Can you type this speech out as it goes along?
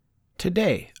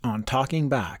Today on Talking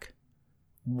Back,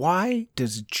 why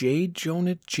does J.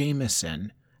 Jonah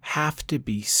Jameson have to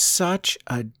be such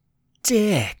a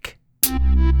dick?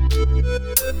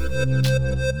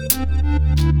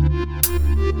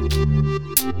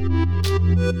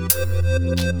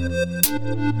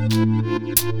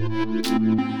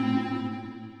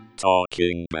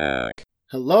 Talking Back.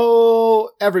 Hello,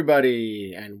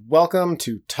 everybody, and welcome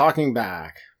to Talking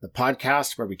Back, the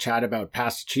podcast where we chat about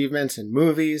past achievements in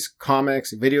movies,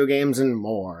 comics, video games, and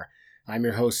more. I'm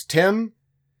your host, Tim,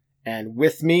 and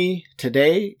with me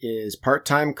today is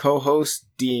part-time co-host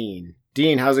Dean.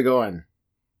 Dean, how's it going?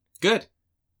 Good.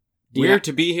 Dean, Weird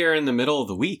to be here in the middle of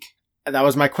the week. That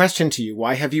was my question to you.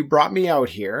 Why have you brought me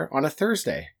out here on a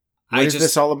Thursday? What is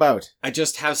this all about? I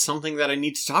just have something that I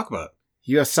need to talk about.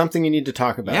 You have something you need to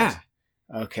talk about? Yeah.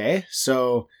 Okay,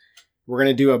 so we're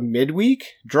going to do a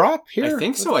midweek drop here? I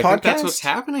think so. I think that's what's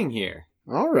happening here.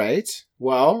 All right.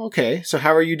 Well, okay. So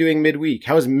how are you doing midweek?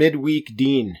 How is midweek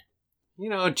Dean? You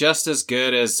know, just as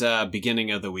good as beginning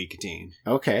of the week, Dean.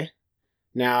 Okay.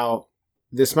 Now,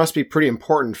 this must be pretty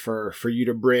important for you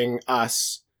to bring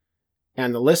us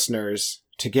and the listeners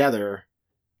together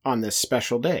on this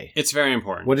special day. It's very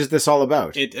important. What is this all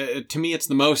about? To me, it's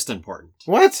the most important.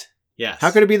 What? Yes.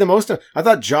 How could it be the most? I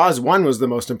thought Jaws 1 was the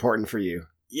most important for you.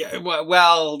 Yeah.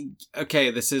 Well, okay.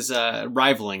 This is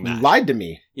rivaling that. You lied to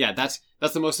me. Yeah. That's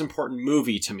the most important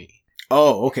movie to me.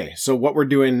 Oh, okay. So what we're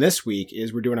doing this week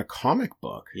is we're doing a comic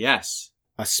book. Yes.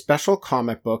 A special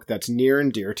comic book that's near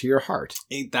and dear to your heart.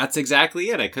 That's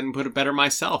exactly it. I couldn't put it better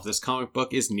myself. This comic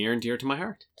book is near and dear to my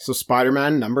heart. So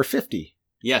Spider-Man number 50.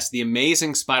 Yes, the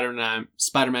Amazing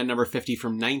Spider-Man number 50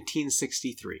 from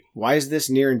 1963. Why is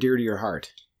this near and dear to your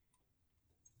heart?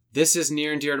 This is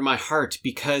near and dear to my heart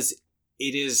because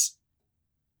it is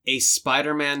a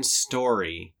Spider-Man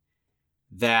story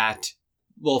that,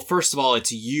 well, first of all,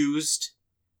 it's used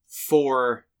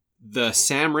for the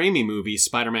Sam Raimi movie,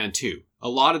 Spider-Man 2. A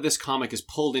lot of this comic is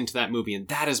pulled into that movie, and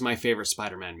that is my favorite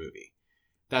Spider-Man movie.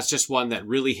 That's just one that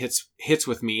really hits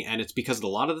with me, and it's because of a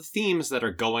lot of the themes that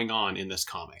are going on in this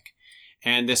comic.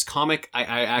 And this comic,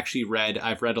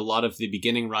 I've read a lot of the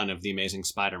beginning run of The Amazing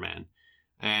Spider-Man.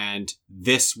 And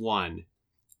this one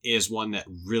is one that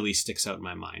really sticks out in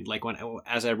my mind. Like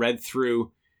as I read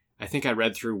through, I think I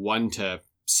read through 1 to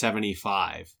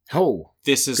 75. Oh,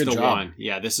 this is the job. one.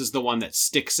 Yeah, this is the one that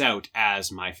sticks out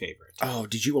as my favorite. Oh,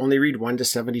 did you only read 1 to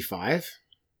 75?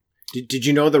 Did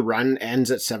you know the run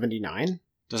ends at 79?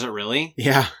 Does it really?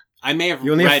 Yeah. I may have.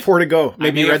 You only have 4 to go.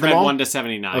 Maybe you read them all? 1 to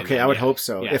 79. Okay, I would hope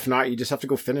so. Yeah. If not, you just have to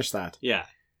go finish that. Yeah.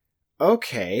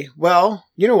 Okay. Well,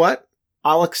 you know what?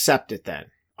 I'll accept it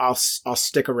then. I'll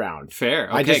stick around. Fair.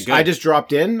 Okay, good. I just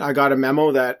dropped in. I got a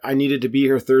memo that I needed to be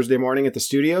here Thursday morning at the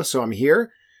studio, so I'm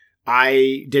here.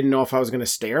 I didn't know if I was going to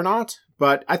stay or not,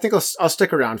 but I think I'll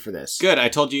stick around for this. Good.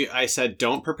 I said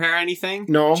don't prepare anything.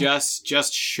 No.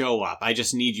 Just show up. I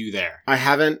just need you there. I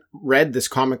haven't read this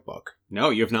comic book. No,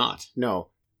 you have not. No.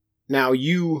 Now,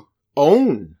 you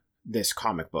own this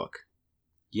comic book.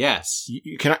 Yes.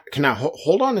 Can I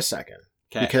hold on a second?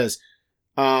 Okay. Because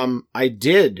I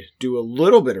did do a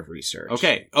little bit of research.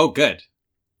 Okay. Oh, good.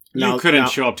 Now, you couldn't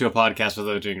show up to a podcast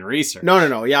without doing research.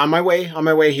 No. Yeah, on my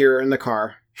way here in the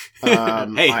car.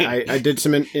 Hey. I did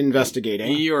some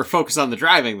investigating. You were focused on the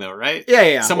driving, though, right?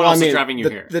 Yeah. Someone else is driving you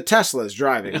here. The Tesla's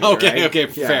driving. Me, okay. right? Okay.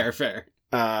 Yeah. Fair.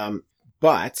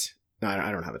 But no,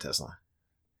 I don't have a Tesla.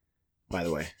 By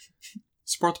the way,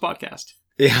 support the podcast.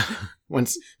 Yeah.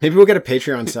 Maybe we'll get a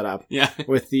Patreon set up. Yeah.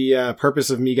 With the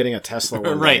purpose of me getting a Tesla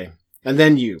one right. day. And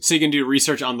then you. So you can do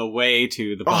research on the way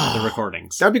to the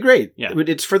recordings. That'd be great. Yeah.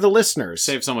 It's for the listeners.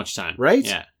 Save so much time. Right?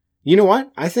 Yeah. You know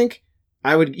what? I think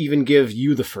I would even give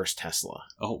you the first Tesla.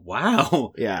 Oh,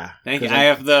 wow. Yeah. Thank you. I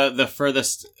have the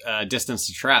furthest distance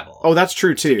to travel. Oh, that's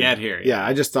true too. To get here. Yeah.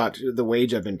 I just thought the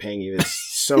wage I've been paying you is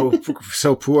so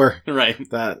poor. Right.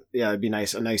 That, it'd be a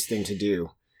nice thing to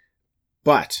do.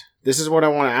 But this is what I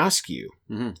want to ask you.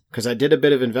 Because I did a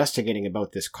bit of investigating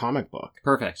about this comic book.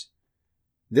 Perfect.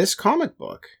 This comic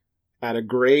book, at a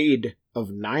grade of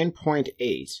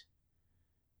 9.8,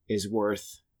 is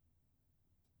worth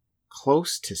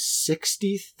close to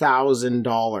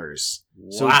 $60,000.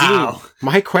 So, wow. Dean,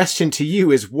 my question to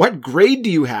you is, what grade do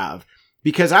you have?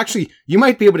 Because actually, you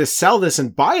might be able to sell this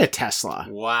and buy a Tesla.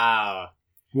 Wow.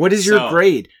 What is your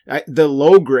grade? The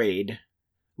low grade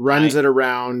runs at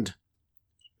around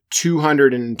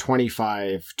 $225,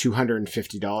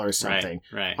 $250 something.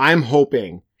 Right. I'm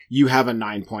hoping you have a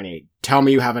 9.8. Tell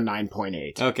me you have a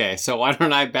 9.8. Okay, so why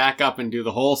don't I back up and do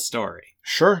the whole story?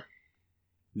 Sure.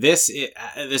 This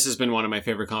has been one of my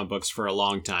favorite comic books for a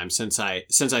long time. Since I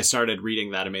started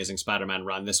reading that Amazing Spider-Man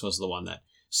run, this was the one that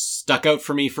stuck out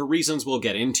for me for reasons we'll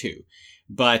get into.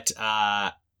 But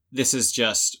this is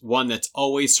just one that's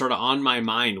always sort of on my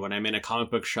mind when I'm in a comic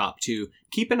book shop to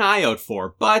keep an eye out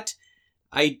for. But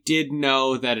I did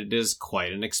know that it is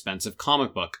quite an expensive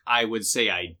comic book. I would say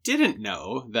I didn't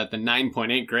know that the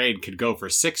 9.8 grade could go for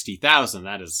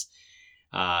 $60,000.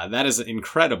 That is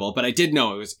incredible, but I did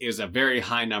know it was a very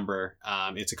high number.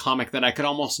 It's a comic that I could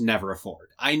almost never afford.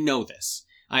 I know this.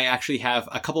 I actually have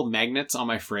a couple magnets on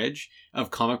my fridge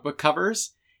of comic book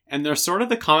covers, and they're sort of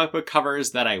the comic book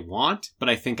covers that I want, but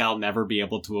I think I'll never be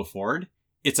able to afford.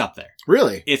 It's up there.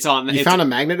 Really? It's on. You found a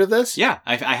magnet of this? Yeah,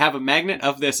 I have a magnet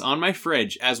of this on my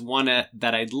fridge as one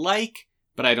that I'd like,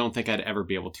 but I don't think I'd ever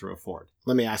be able to afford.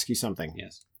 Let me ask you something.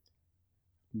 Yes.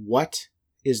 What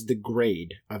is the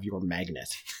grade of your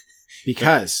magnet?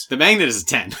 Because the magnet is a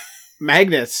 10.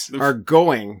 Magnets are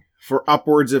going for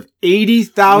upwards of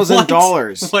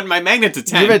 $80,000. What? My magnet's a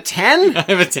 10. You have a 10? I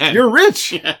have a 10. You're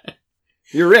rich. Yeah.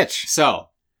 You're rich. So,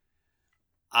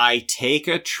 I take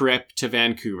a trip to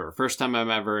Vancouver. First time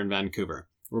I'm ever in Vancouver.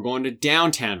 We're going to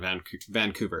downtown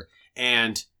Vancouver.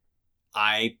 And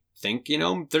I think,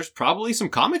 there's probably some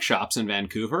comic shops in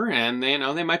Vancouver, and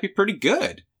they might be pretty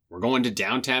good. We're going to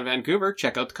downtown Vancouver,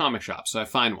 check out the comic shop. So I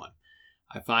find one.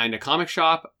 I find a comic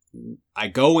shop. I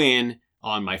go in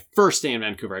on my first day in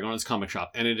Vancouver. I go to this comic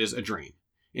shop, and it is a dream.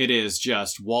 It is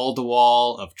just wall to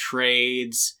wall of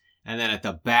trades. And then at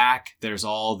the back, there's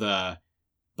all the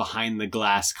behind the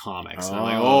glass comics. And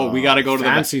I'm like, we got to go to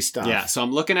fancy stuff. Yeah. So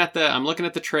I'm looking at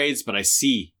the trades, but I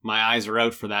see my eyes are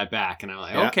out for that back. And I'm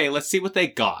like, okay, let's see what they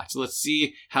got. Let's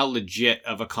see how legit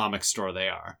of a comic store they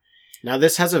are. Now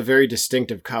this has a very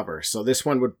distinctive cover, so this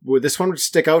one would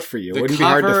stick out for you. It wouldn't be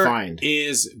hard to find. The cover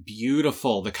is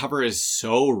beautiful. The cover is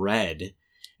so red,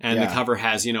 and the cover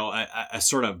has a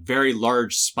sort of very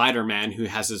large Spider-Man who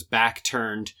has his back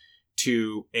turned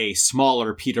to a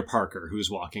smaller Peter Parker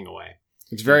who's walking away.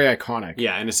 It's very iconic.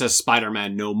 Yeah, and it says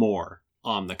Spider-Man No More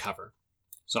on the cover,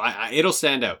 so it'll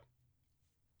stand out.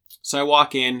 So I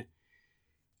walk in,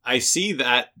 I see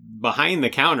that behind the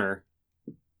counter.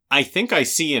 I think I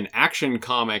see an Action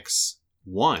Comics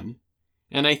 1,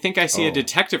 and I think I see a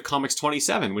Detective Comics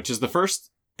 27, which is the first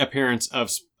appearance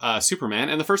of Superman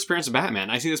and the first appearance of Batman.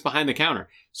 I see this behind the counter.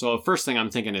 So the first thing I'm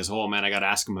thinking is, oh man, I gotta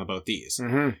ask him about these.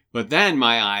 Mm-hmm. But then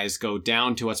my eyes go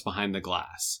down to what's behind the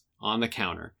glass on the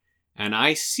counter, and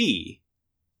I see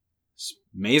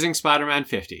Amazing Spider-Man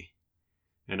 50.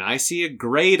 And I see a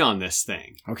grade on this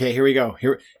thing. Okay, here we go.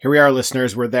 Here we are,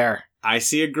 listeners. We're there. I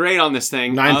see a grade on this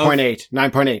thing. 9.8.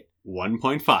 9.8.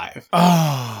 1.5.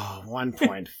 Oh,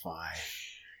 1.5.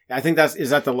 I think is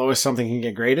that the lowest something can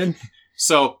get graded?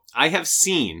 So I have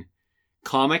seen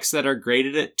comics that are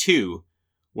graded at 2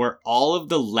 where all of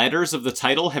the letters of the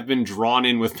title have been drawn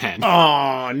in with pen.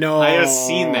 Oh, no. I have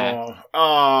seen that.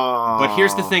 Oh. But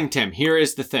here's the thing, Tim. Here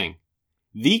is the thing.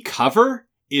 The cover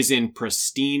is in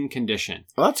pristine condition.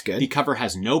 Well, that's good. The cover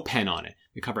has no pen on it.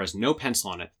 The cover has no pencil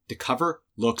on it. The cover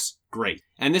looks great.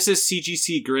 And this is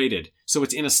CGC graded, so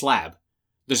it's in a slab.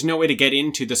 There's no way to get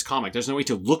into this comic. There's no way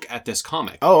to look at this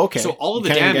comic. Oh, okay. So all of the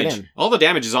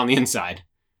damage is on the inside.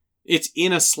 It's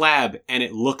in a slab, and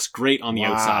it looks great on the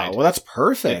outside. Well, that's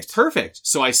perfect. It's perfect.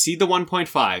 So I see the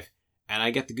 1.5, and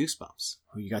I get the goosebumps.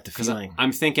 Oh, you got the feeling.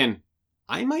 I'm thinking,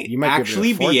 I might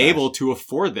actually be able to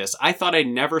afford this. I thought I'd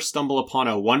never stumble upon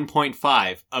a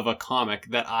 1.5 of a comic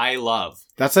that I love.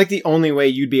 That's like the only way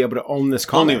you'd be able to own this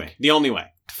comic. The only way.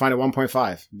 To find a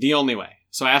 1.5. The only way.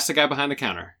 So I asked the guy behind the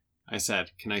counter. I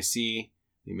said, can I see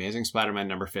the Amazing Spider-Man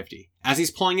number 50? As he's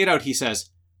pulling it out, he says,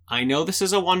 I know this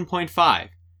is a 1.5,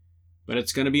 but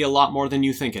it's going to be a lot more than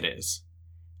you think it is.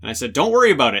 And I said, don't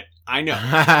worry about it. I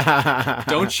know.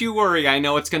 Don't you worry. I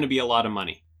know it's going to be a lot of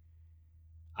money.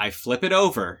 I flip it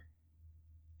over,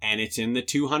 and it's in the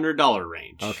 $200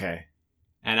 range. Okay.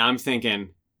 And I'm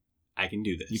thinking, I can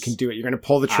do this. You can do it. You're going to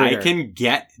pull the trigger. I can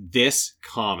get this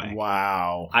comic.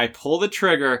 Wow. I pull the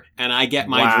trigger, and I get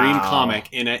my dream comic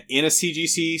in a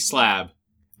CGC slab.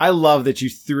 I love that you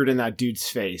threw it in that dude's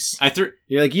face.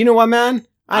 You're like, you know what, man?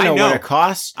 I know what it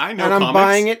costs. I know, and I'm comics.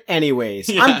 buying it anyways.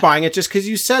 Yeah. I'm buying it just because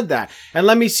you said that. And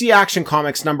let me see Action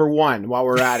Comics number 1 while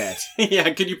we're at it. Yeah,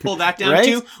 could you pull that down right?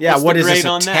 too? Yeah, what is this,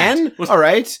 a 10? All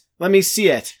right, let me see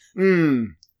it.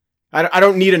 I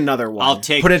don't need another one.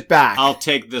 Put it back. I'll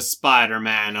take the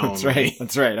Spider-Man only.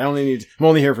 That's right. I'm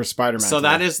only here for Spider-Man. So today.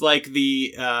 That is like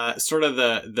the sort of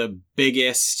the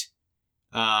biggest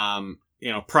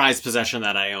prized possession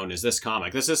that I own is this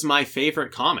comic. This is my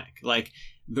favorite comic. Like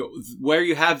where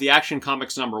you have the Action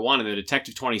Comics number 1 and the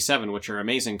Detective 27, which are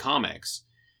amazing comics.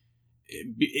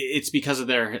 It's because of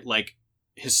their like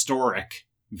historic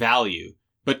value.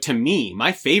 But to me,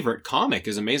 my favorite comic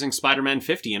is Amazing Spider-Man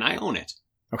 50, and I own it.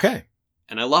 Okay.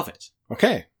 And I love it.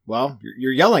 Okay. Well,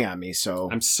 you're yelling at me, so...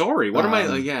 I'm sorry. What am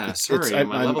I... sorry.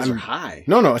 My levels are high.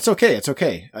 No, it's okay. It's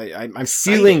okay. I'm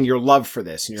feeling your love for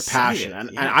this and your passion,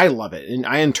 and I love it. And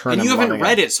I, in turn, and you haven't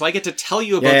read it, so I get to tell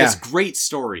you about this great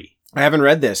story. I haven't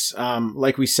read this.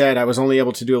 Like we said, I was only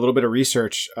able to do a little bit of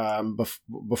research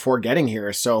before getting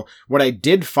here. So what I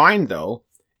did find, though,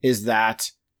 is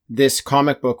that this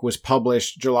comic book was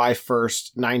published July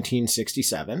 1st,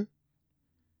 1967.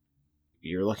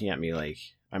 You're looking at me like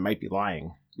I might be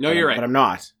lying. No, you're right. But I'm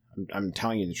not. I'm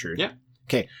telling you the truth. Yeah.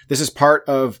 Okay. This is part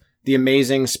of the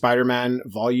Amazing Spider-Man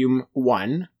Volume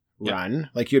 1 run,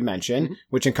 like you had mentioned,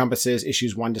 which encompasses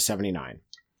issues 1 to 79.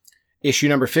 Issue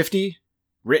number 50,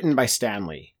 written by Stan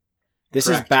Lee. This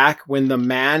is back when the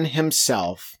man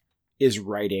himself is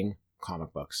writing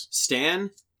comic books.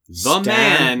 Stan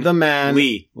the man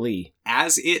Lee.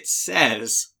 As it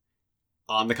says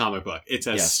on the comic book. It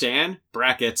says Stan,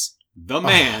 brackets, the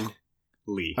man,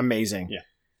 Lee. Amazing. Yeah.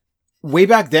 Way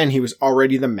back then, he was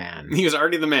already the man. He was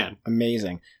already the man.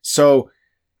 Amazing. So,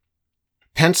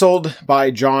 penciled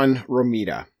by John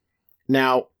Romita.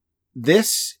 Now,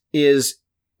 this is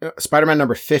Spider-Man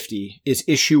number 50 is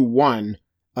issue 1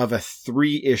 of a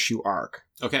 3-issue arc.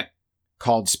 Okay.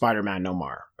 Called Spider-Man No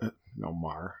More.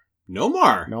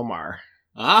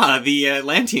 Ah, the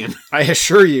Atlantean. I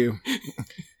assure you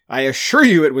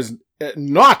it was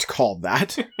not called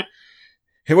that.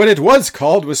 What it was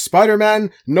called was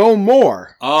Spider-Man No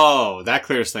More. Oh, that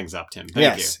clears things up, Tim.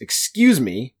 Thank you. Excuse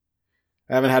me.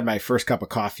 I haven't had my first cup of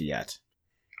coffee yet.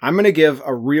 I'm going to give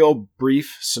a real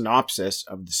brief synopsis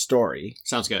of the story.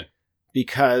 Sounds good.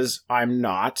 Because I'm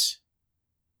not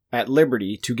at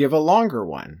liberty to give a longer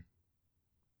one.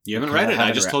 You haven't read it.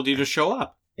 I just told you to show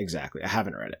up. Exactly. I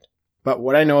haven't read it. But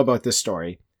what I know about this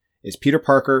story is Peter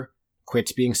Parker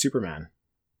quits being Superman.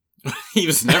 He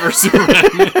was never Superman.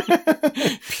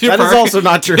 That is also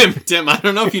not true. Tim, I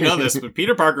don't know if you know this, but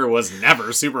Peter Parker was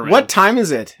never Superman. What time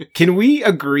is it? Can we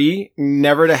agree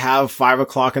never to have 5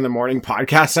 o'clock in the morning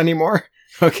podcasts anymore?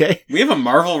 Okay. We have a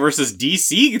Marvel versus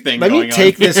DC thing going on. Let me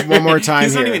take this one more time.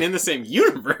 He's not even in the same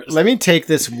universe. Let me take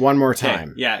this one more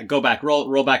time. Okay. Yeah, go back.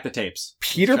 Roll back the tapes.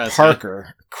 Peter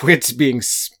Parker quits being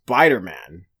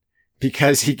Spider-Man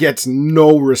because he gets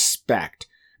no respect,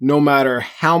 no matter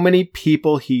how many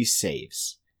people he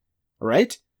saves. All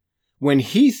right? When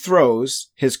he throws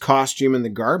his costume in the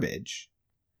garbage,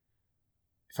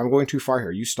 if I'm going too far here,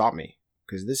 you stop me,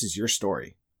 because this is your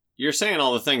story. You're saying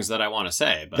all the things that I want to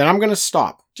say, but... Then I'm going to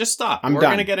stop. Just stop. We're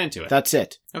going to get into it. That's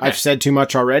it. Okay. I've said too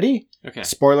much already. Okay.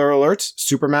 Spoiler alerts,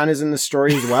 Superman is in the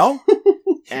story as well.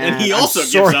 and he also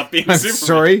gives up being Superman. I'm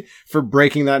sorry for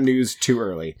breaking that news too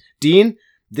early. Dean,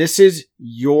 this is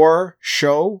your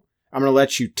show. I'm going to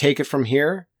let you take it from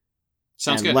here.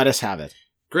 Sounds good. Let us have it.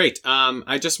 Great.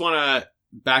 I just want to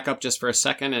back up just for a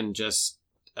second and just,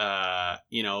 the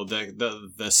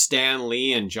Stan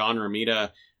Lee and John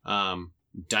Romita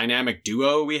dynamic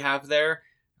duo we have there.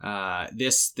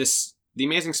 The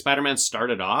Amazing Spider-Man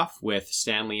started off with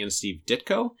Stan Lee and Steve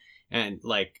Ditko, and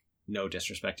no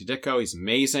disrespect to Ditko, he's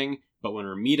amazing. But when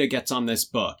Romita gets on this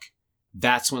book,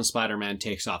 that's when Spider-Man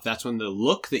takes off. That's when the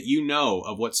look that you know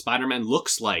of what Spider-Man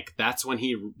looks like, that's when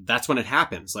it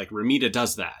happens. Romita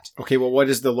does that. Okay, well, what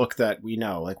is the look that we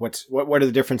know? What are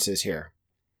the differences here?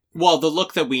 Well, the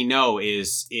look that we know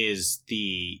is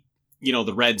the,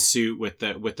 the red suit with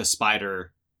the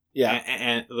spider. Yeah.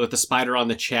 And with the spider on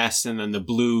the chest and then the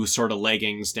blue sort of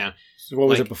leggings down. So what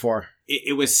was it before?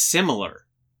 It was similar.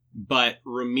 But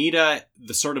Romita,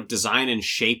 the sort of design and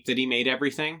shape that he made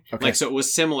everything, so it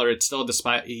was similar. It's still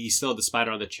he still had the spider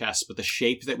on the chest, but the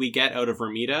shape that we get out of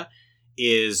Romita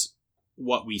is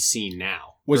what we see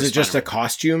now. Was it just a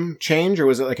costume change, or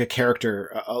was it like a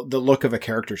character, the look of a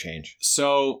character change?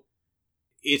 So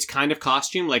it's kind of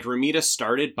costume. Romita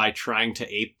started by trying to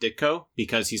ape Ditko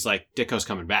because he's like, Ditko's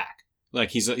coming back.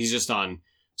 He's just on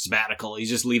sabbatical. He's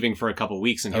just leaving for a couple of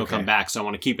weeks and he'll come back. So I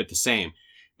want to keep it the same.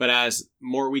 But as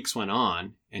more weeks went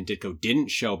on and Ditko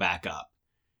didn't show back up,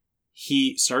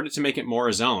 he started to make it more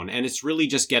his own. And it's really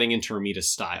just getting into Romita's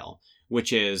style,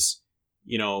 which is,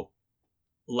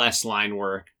 less line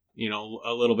work,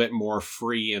 a little bit more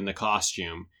free in the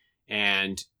costume.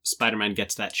 And Spider-Man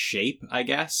gets that shape, I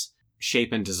guess,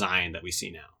 shape and design that we see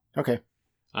now. Okay.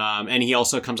 And he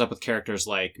also comes up with characters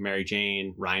like Mary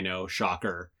Jane, Rhino,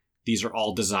 Shocker. These are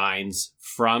all designs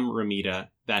from Romita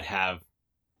that have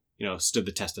stood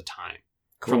the test of time.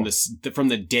 Cool. From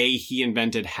the day he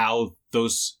invented how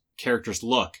those characters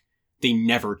look, they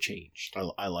never changed.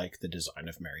 I like the design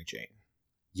of Mary Jane.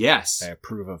 Yes. I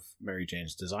approve of Mary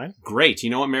Jane's design. Great. You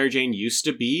know what Mary Jane used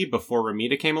to be before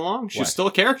Ramita came along? She was What? still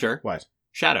a character. What?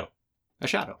 Shadow. A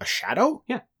shadow. A shadow?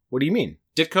 Yeah. What do you mean?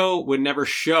 Ditko would never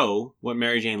show what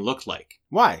Mary Jane looked like,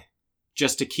 Why?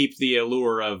 just to keep the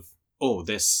allure of,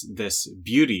 this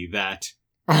beauty that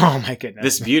Oh my goodness.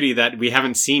 this beauty that we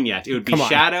haven't seen yet. It would be Come on.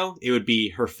 shadow. It would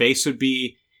be, her face would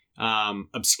be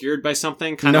obscured by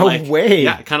something. Kind of No like, way.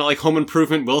 Yeah, kind of like Home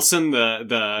Improvement Wilson,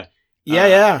 the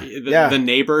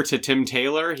neighbor to Tim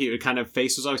Taylor. He would kind of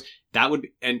face was always, that would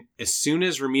be, and as soon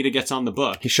as Ramita gets on the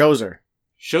book, He shows her.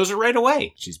 right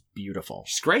away. She's beautiful.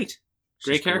 She's great.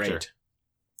 Great She's character. great.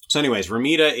 So anyways,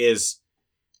 Ramita is,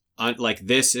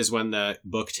 this is when the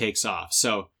book takes off.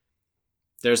 So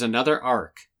there's another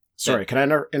arc. Sorry, can I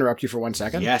interrupt you for 1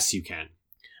 second? Yes, you can.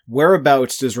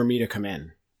 Whereabouts does Ramita come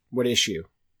in? What issue?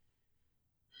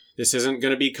 This isn't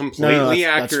going to be completely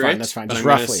that's accurate. That's fine. But Just I'm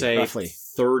gonna roughly. say Roughly.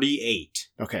 38.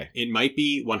 Okay. It might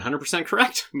be 100%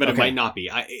 correct, but it Okay. might not be.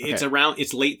 It's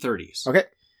it's late 30s. Okay.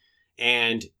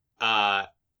 And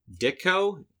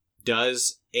Ditko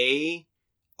does a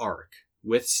arc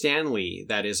with Stan Lee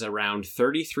that is around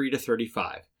 33 to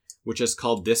 35, which is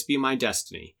called This Be My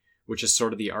Destiny, which is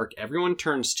sort of the arc everyone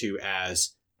turns to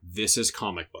as, this is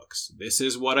comic books. This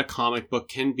is what a comic book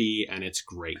can be, and it's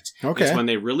great. Okay. It's when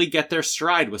they really get their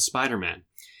stride with Spider-Man.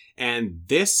 And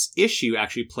this issue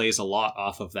actually plays a lot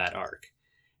off of that arc.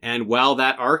 And while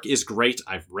that arc is great,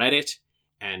 I've read it,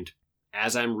 and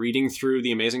as I'm reading through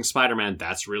The Amazing Spider-Man,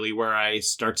 that's really where it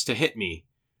starts to hit me.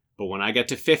 But when I get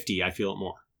to 50, I feel it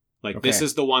more. Like, this Okay.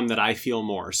 is the one that I feel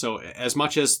more. So as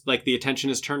much as, like, the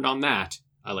attention is turned on that,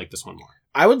 I like this one more.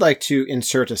 I would like to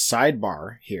insert a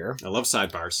sidebar here. I love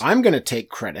sidebars. I'm going to take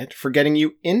credit for getting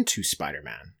you into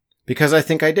Spider-Man because I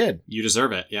think I did. You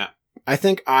deserve it, yeah. I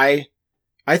think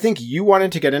you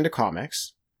wanted to get into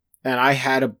comics, and I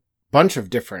had a bunch of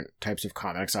different types of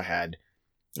comics. I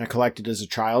collected as a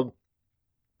child.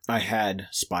 I had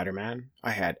Spider-Man.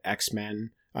 I had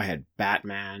X-Men. I had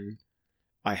Batman.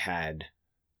 I had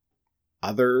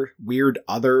other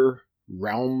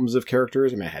realms of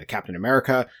characters. I mean, I had Captain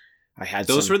America. I had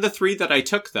Those were the three that I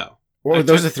took, though. Were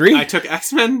those the three? I took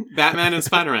X-Men, Batman, and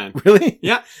Spider-Man. Really?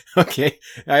 Yeah. Okay.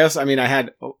 I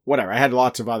had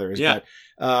lots of others. Yeah.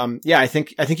 But, I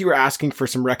think you were asking for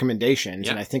some recommendations,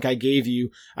 Yeah. and I think I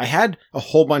had a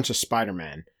whole bunch of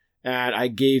Spider-Man, and I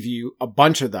gave you a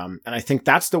bunch of them, and I think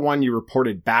that's the one you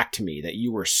reported back to me that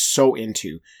you were so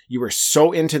into. You were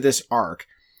so into this arc,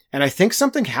 and I think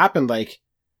something happened. Like,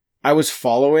 I was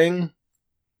following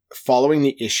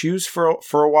the issues for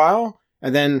a while.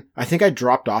 And then I think I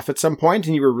dropped off at some point,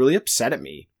 and you were really upset at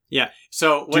me. Yeah.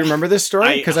 So do you remember this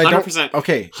story? Because I don't. 100%.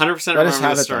 Okay. 100% Let us remember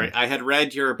have this it story. then. I had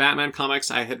read your Batman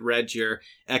comics. I had read your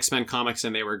X-Men comics,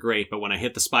 and they were great. But when I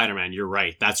hit the Spider-Man, you're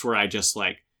right. That's where I just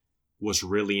was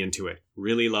really into it.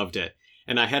 Really loved it.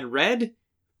 And I had read,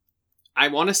 I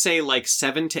want to say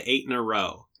 7 to 8 in a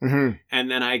row. Mm-hmm. And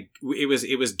then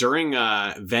it was during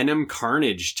a Venom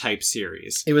Carnage type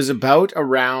series. It was about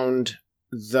around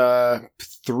the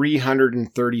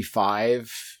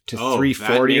 335 to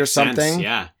 340 or something. Sense.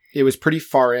 Yeah. It was pretty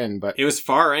far in, but it was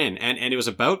far in, and it was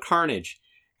about Carnage.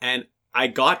 And I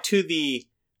got to the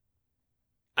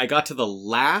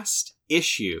last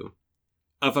issue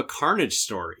of a Carnage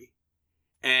story,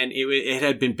 and it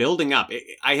had been building up.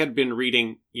 I had been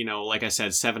reading, like I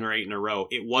said, 7 or 8 in a row.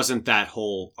 It wasn't that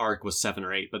whole arc was 7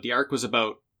 or 8, but the arc was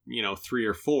about 3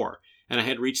 or 4, and I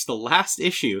had reached the last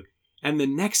issue. And the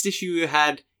next issue you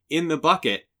had in the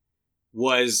bucket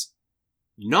was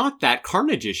not that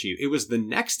Carnage issue. It was the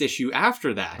next issue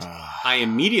after that. I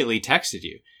immediately texted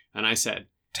you and I said,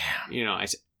 damn. I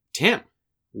said, Tim,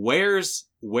 where's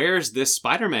this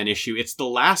Spider-Man issue? It's the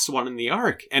last one in the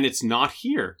arc and it's not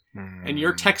here. And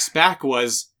your text back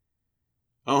was,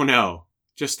 oh no.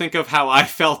 Just think of how I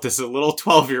felt as a little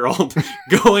 12-year-old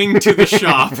going to the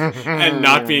shop and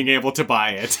not being able to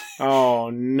buy it. Oh,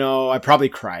 no. I probably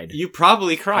cried. You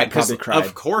probably cried. I probably cried.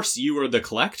 Of course, you were the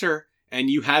collector,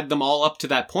 and you had them all up to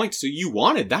that point, so you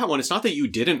wanted that one. It's not that you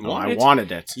didn't want it. I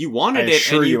wanted it. You wanted it. I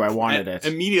assure you I wanted it.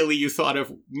 Immediately, you thought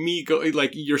of me,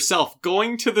 yourself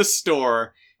going to the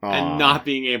store and not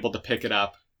being able to pick it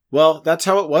up. Well, that's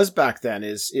how it was back then,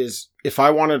 is if I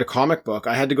wanted a comic book,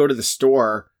 I had to go to the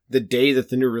store the day that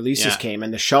the new releases came,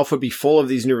 and the shelf would be full of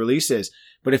these new releases.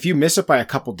 But if you miss it by a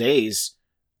couple days,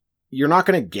 you're not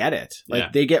going to get it.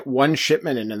 They get one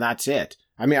shipment in and that's it.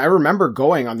 I mean, I remember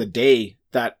going on the day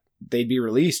that they'd be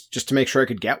released just to make sure I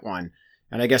could get one.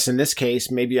 And I guess in this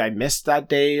case, maybe I missed that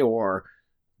day or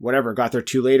whatever, got there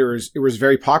too late, or it was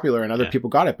very popular and other people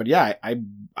got it. But yeah,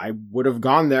 I would have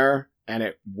gone there and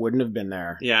it wouldn't have been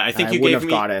there. Yeah, I think I you wouldn't gave have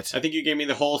me. got it. I think you gave me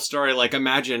the whole story. Like,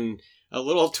 imagine a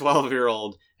little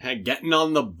 12-year-old getting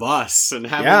on the bus and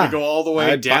having Yeah. to go all the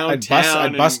way downtown.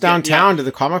 I'd bus downtown to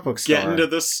the comic book store. Get into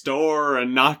the store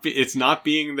and it's not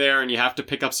being there, and you have to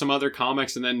pick up some other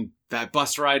comics, and then that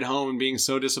bus ride home and being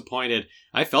so disappointed.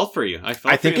 I felt for you. I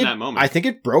felt for you in that moment. I think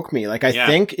it broke me. Like, I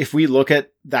think if we look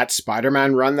at that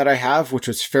Spider-Man run that I have, which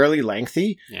was fairly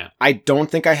lengthy, I don't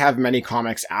think I have many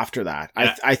comics after that.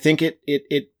 Yeah. I think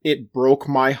it broke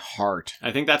my heart.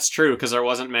 I think that's true, because there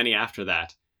wasn't many after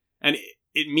that. And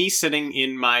me sitting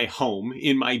in my home,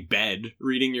 in my bed,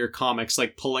 reading your comics,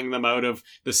 like pulling them out of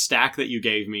the stack that you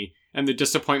gave me, and the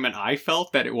disappointment I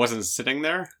felt that it wasn't sitting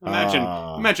there.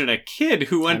 Imagine a kid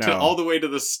who went all the way to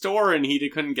the store and he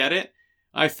couldn't get it.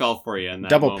 I fell for you in that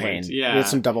double moment. pain. Yeah, we had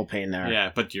some double pain there.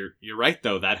 Yeah, but you're right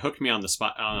though. That hooked me on the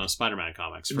Spider-Man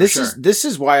comics. This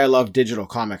is why I love digital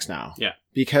comics now. Yeah,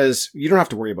 because you don't have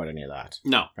to worry about any of that.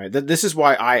 No, right. This is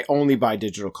why I only buy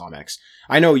digital comics.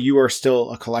 I know you are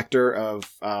still a collector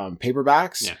of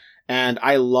paperbacks, and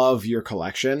I love your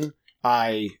collection.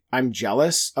 I'm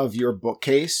jealous of your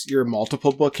bookcase, your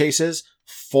multiple bookcases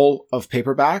full of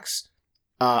paperbacks.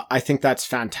 I think that's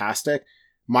fantastic.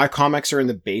 My comics are in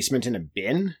the basement in a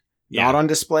bin, not on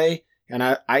display. And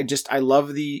I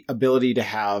love the ability to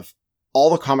have all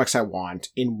the comics I want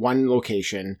in one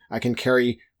location. I can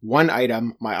carry one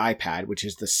item, my iPad, which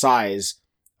is the size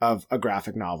of a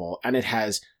graphic novel, and it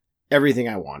has everything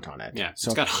I want on it. Yeah. So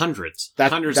it's got hundreds.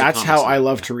 That's how I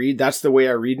love to read. That's the way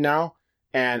I read now.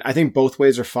 And I think both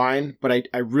ways are fine, but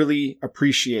I really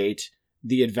appreciate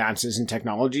the advances in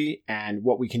technology and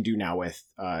what we can do now with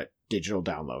digital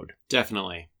download.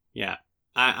 Definitely. Yeah.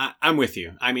 I'm with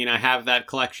you. I mean, I have that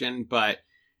collection, but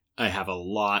I have a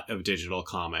lot of digital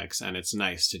comics, and it's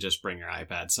nice to just bring your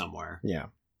iPad somewhere. Yeah.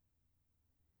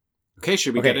 Okay,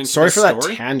 should we get into sorry the for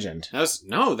story? That tangent.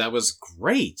 That was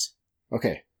great.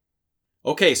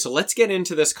 Okay, so let's get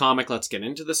into this comic. Let's get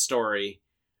into the story.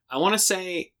 I want to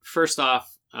say, first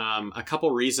off, a couple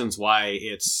reasons why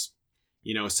it's,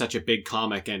 such a big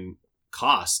comic and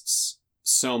costs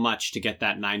so much to get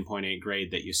that 9.8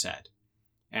 grade that you said.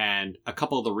 And a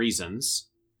couple of the reasons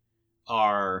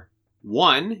are,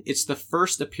 one, it's the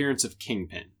first appearance of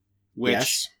Kingpin,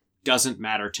 which doesn't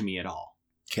matter to me at all.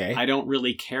 Okay. I don't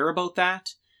really care about that,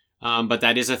 but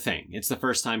that is a thing. It's the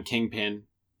first time Kingpin,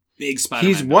 big Spider-Man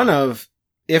He's villain. one of,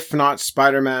 if not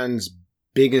Spider-Man's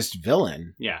biggest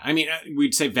villain. Yeah, I mean,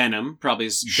 we'd say Venom probably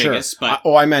is biggest, but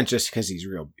I meant just because he's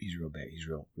real big. He's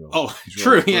real.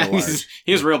 True.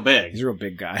 He's real big. He's a real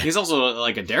big guy. He's also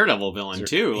like a Daredevil villain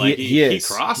too. Like he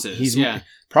crosses. He's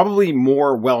probably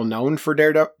more well known for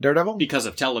Daredevil because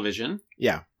of television.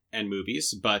 Yeah, and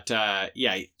movies. But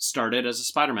he started as a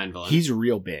Spider-Man villain. He's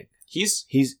real big. He's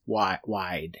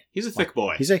wide. He's a thick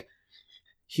boy.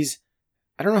 He's.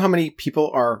 I don't know how many people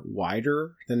are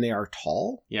wider than they are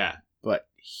tall. Yeah. But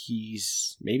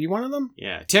he's maybe one of them?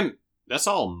 Yeah. Tim, that's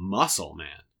all muscle,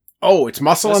 man. Oh, it's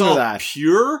muscle that's under all that.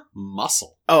 Pure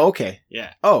muscle. Oh, okay.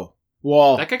 Yeah. Oh,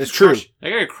 well, it's true.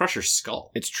 That guy could crush your skull.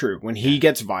 It's true. When he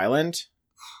gets violent,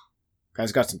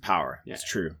 guy's got some power. Yeah. It's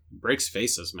true. Breaks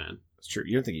faces, man. It's true.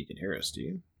 You don't think he can hear us, do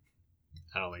you?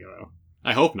 I don't think so.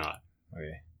 I hope not.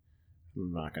 Okay.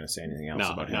 I'm not going to say anything else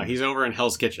about him. No, he's over in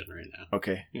Hell's Kitchen right now.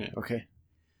 Okay. Yeah. Okay.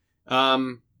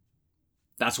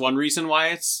 That's one reason why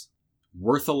it's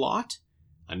worth a lot.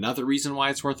 Another reason why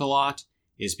it's worth a lot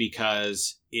is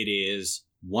because it is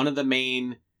one of the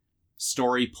main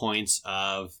story points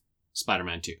of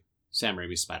Spider-Man 2. Sam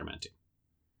Raimi's Spider-Man 2.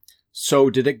 So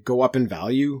did it go up in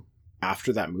value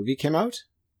after that movie came out?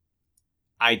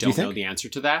 I don't know the answer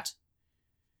to that.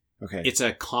 Okay. It's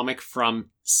a comic from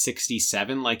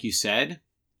 1967, like you said.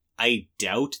 I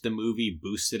doubt the movie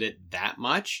boosted it that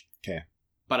much. Okay.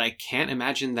 But I can't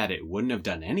imagine that it wouldn't have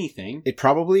done anything. It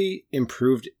probably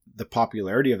improved the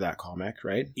popularity of that comic,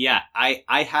 right? Yeah, I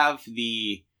have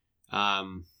the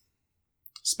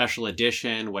special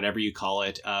edition, whatever you call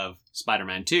it, of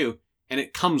Spider-Man 2, and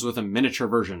it comes with a miniature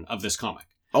version of this comic.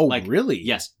 Oh, really?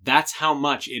 Yes, that's how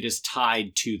much it is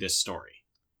tied to this story.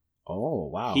 Oh,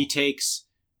 wow.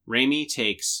 Raimi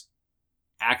takes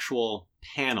actual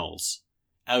panels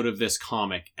out of this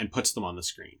comic and puts them on the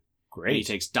screen. Great. And he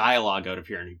takes dialogue out of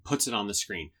here and he puts it on the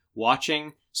screen.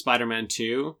 Watching Spider-Man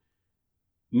 2,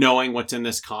 knowing what's in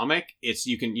this comic,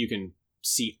 you can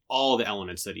see all the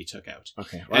elements that he took out.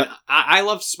 Okay. Well, and I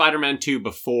loved Spider-Man 2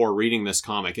 before reading this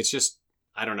comic. It's just,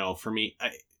 I don't know, for me,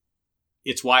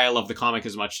 it's why I love the comic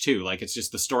as much too. Like, it's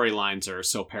just the storylines are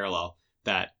so parallel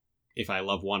that if I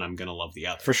love one, I'm going to love the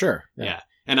other. For sure. Yeah.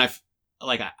 And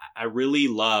I really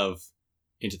love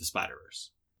Into the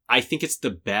Spider-Verse. I think it's the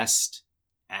best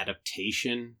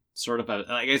adaptation, sort of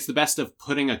it's the best of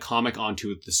putting a comic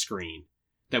onto the screen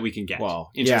that we can get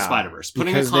into yeah, the Spider-Verse.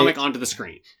 Putting a comic onto the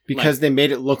screen. Because they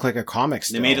made it look like a comic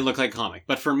still. They made it look like a comic.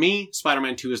 But for me,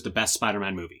 Spider-Man 2 is the best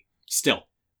Spider-Man movie. Still.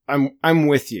 I'm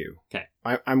with you. Okay.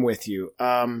 I'm with you.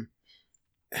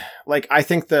 Like, I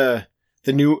think the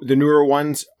newer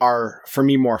ones are, for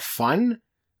me, more fun.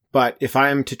 But if I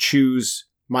am to choose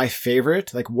my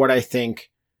favorite, like what I think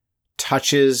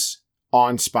touches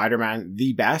on Spider-Man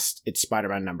the best, it's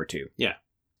Spider-Man number 2. Yeah.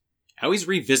 I always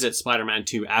revisit Spider-Man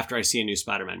 2 after I see a new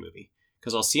Spider-Man movie.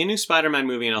 Because I'll see a new Spider-Man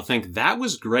movie and I'll think, that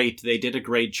was great, they did a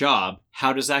great job.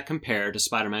 How does that compare to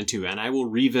Spider-Man 2? And I will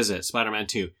revisit Spider-Man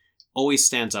 2. Always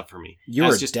stands up for me.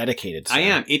 You're just dedicated, sir. I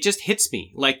am. It just hits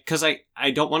me. Like, because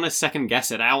I don't want to second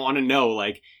guess it. I want to know,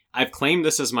 like, I've claimed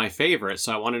this as my favorite,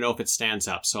 so I want to know if it stands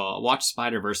up. So I'll watch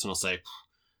Spider-Verse and I'll say,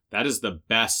 that is the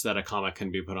best that a comic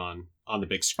can be put on the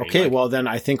big screen. Okay, well then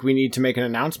I think we need to make an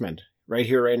announcement right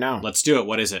here, right now. Let's do it.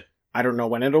 What is it? I don't know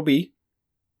when it'll be,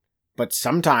 but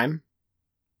sometime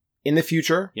in the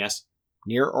future, yes,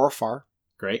 near or far,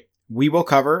 great, we will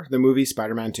cover the movie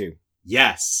Spider-Man 2.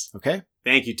 Yes. Okay?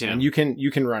 Thank you, Tim. And you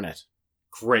can run it.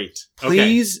 Great.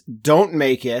 Please don't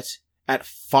make it at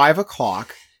 5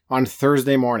 o'clock on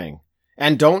Thursday morning.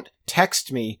 And don't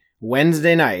text me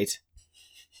Wednesday night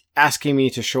asking me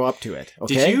to show up to it.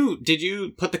 Okay? Did you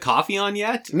put the coffee on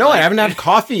yet? No, I haven't had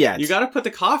coffee yet. You got to put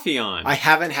the coffee on. I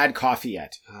haven't had coffee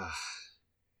yet.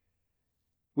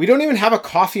 We don't even have a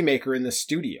coffee maker in the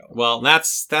studio. Well,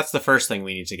 that's the first thing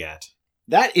we need to get.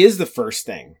 That is the first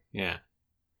thing. Yeah.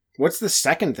 What's the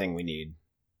second thing we need?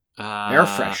 Air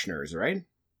fresheners, right?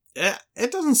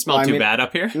 It doesn't smell too bad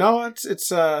up here. No,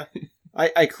 it's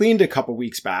I cleaned a couple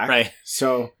weeks back. Right.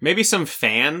 So maybe some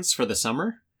fans for the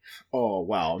summer? Oh,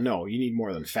 well, no, you need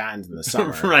more than fans in the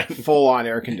summer. Right. Full on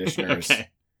air conditioners. Okay.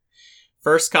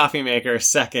 First coffee maker,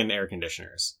 second air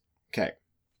conditioners.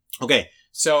 Okay.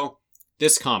 So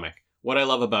this comic, what I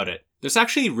love about it, there's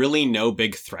actually really no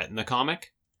big threat in the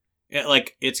comic.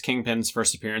 It's Kingpin's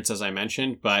first appearance, as I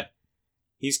mentioned, but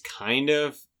he's kind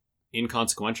of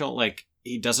inconsequential. Like,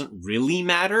 he doesn't really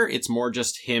matter. It's more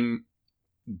just him,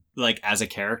 like, as a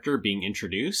character being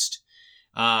introduced.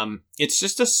 It's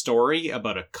just a story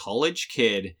about a college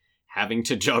kid having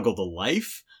to juggle the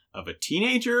life of a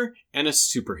teenager and a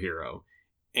superhero.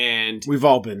 And we've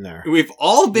all been there. We've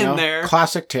all been there.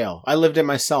 Classic tale. I lived it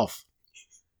myself.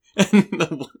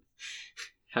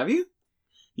 Have you?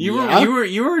 You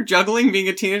were juggling being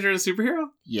a teenager and a superhero?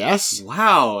 Yes.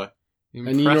 Wow.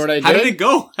 Impressed. And you know what I did? How did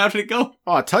it go?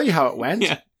 Oh, I'll tell you how it went.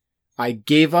 Yeah. I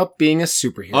gave up being a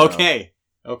superhero.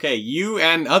 Okay. You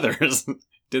and others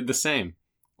did the same.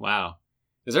 Wow.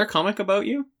 Is there a comic about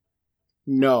you?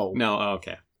 No. Oh,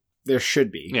 okay. There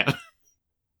should be. Yeah.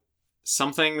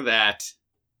 Something that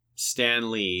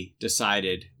Stan Lee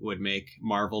decided would make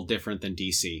Marvel different than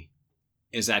DC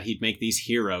is that he'd make these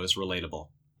heroes relatable.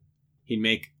 He'd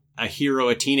make a hero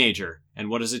a teenager. And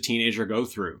what does a teenager go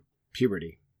through?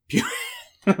 Puberty.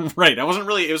 Right. It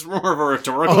was more of a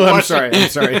rhetorical question. I'm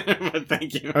sorry. But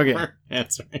thank you for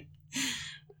answering.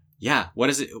 Yeah.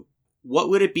 What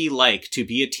would it be like to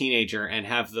be a teenager and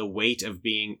have the weight of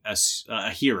being a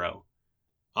hero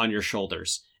on your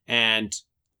shoulders? And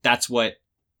that's what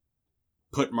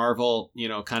put Marvel,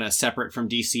 kind of separate from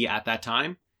DC at that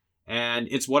time. And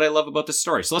it's what I love about this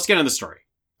story. So let's get into the story.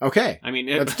 Okay. I mean,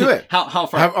 let's do it. How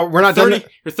far? We're not 30, done.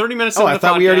 We're 30 minutes into the podcast. I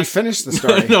thought we already finished the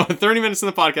story. No, 30 minutes in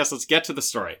the podcast. Let's get to the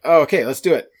story. Oh, okay. Let's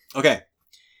do it. Okay.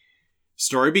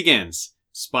 Story begins.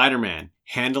 Spider-Man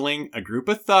handling a group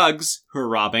of thugs who are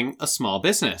robbing a small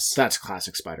business. That's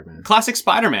classic Spider-Man. Classic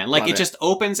Spider-Man. Like, Love it just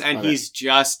opens and he's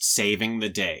just saving the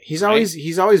day. He's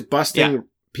always busting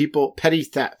people, petty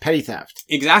theft.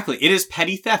 Exactly. It is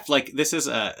petty theft. Like, this is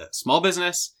a small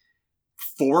business.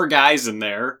 4 guys in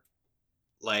there,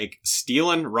 like,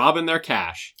 robbing their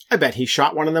cash. I bet he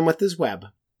shot one of them with his web.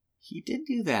 He did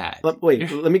do that.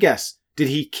 Wait, let me guess. Did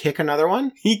he kick another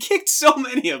one? He kicked so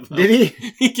many of them. Did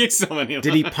he? He kicked so many of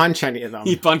them. Did he punch any of them?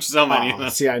 He punched so many of them.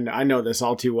 See, I know this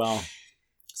all too well.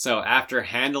 So after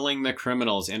handling the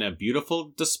criminals in a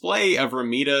beautiful display of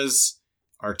Romita's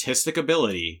artistic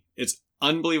ability, it's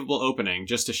unbelievable opening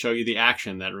just to show you the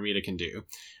action that Romita can do.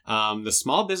 The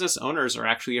small business owners are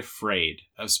actually afraid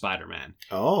of Spider-Man.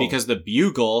 Oh. Because the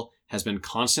Bugle has been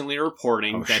constantly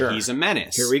reporting that he's a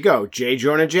menace. Here we go. J.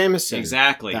 Jonah Jameson.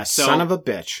 Exactly. That son of a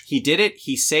bitch. He did it.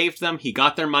 He saved them. He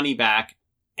got their money back.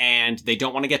 And they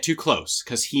don't want to get too close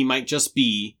because he might just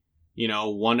be,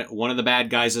 one of the bad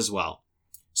guys as well.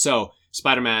 So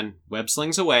Spider-Man web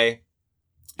slings away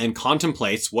and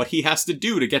contemplates what he has to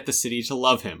do to get the city to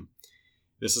love him.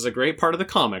 This is a great part of the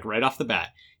comic right off the bat.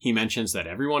 He mentions that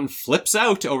everyone flips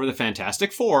out over the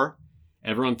Fantastic Four.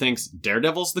 Everyone thinks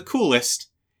Daredevil's the coolest.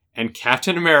 And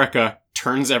Captain America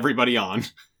turns everybody on.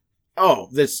 Oh,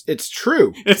 it's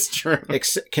true. It's true.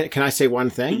 Can I say one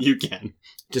thing? You can.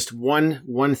 Just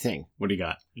one thing. What do you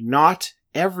got? Not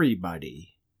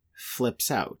everybody flips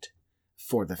out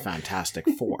for the Fantastic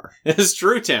Four. It's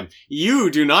true, Tim. You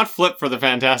do not flip for the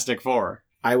Fantastic Four.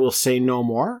 I will say no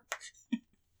more.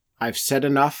 I've said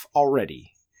enough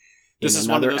already. This is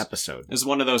another one of those, episode. This is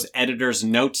one of those editor's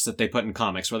notes that they put in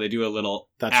comics where they do a little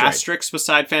That's asterisk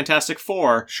beside Fantastic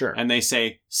Four. Sure. And they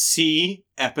say, see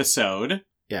episode.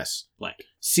 Yes. Blank.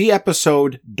 See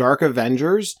episode Dark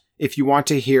Avengers if you want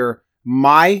to hear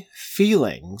my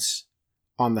feelings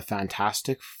on the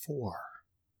Fantastic Four.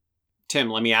 Tim,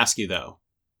 let me ask you though.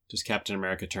 Does Captain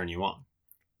America turn you on?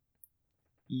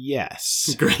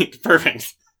 Yes. Great.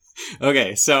 Perfect.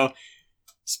 Okay, so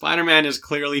Spider-Man is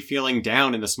clearly feeling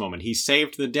down in this moment. He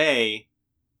saved the day,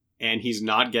 and he's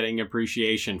not getting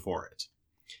appreciation for it.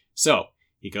 So,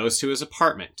 he goes to his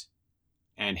apartment,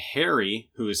 and Harry,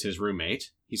 who is his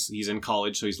roommate, he's in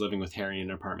college, so he's living with Harry in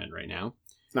an apartment right now.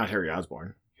 Not Harry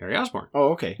Osborn. Harry Osborn. Oh,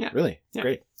 okay. Yeah. Really? Yeah.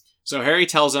 Great. So Harry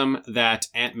tells him that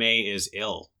Aunt May is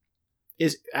ill.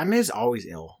 Aunt May's always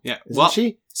ill. Yeah. Isn't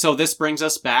she? So this brings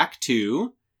us back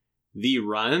to the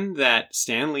run that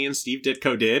Stan Lee and Steve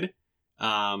Ditko did,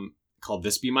 called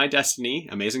This Be My Destiny,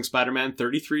 Amazing Spider-Man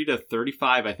 33 to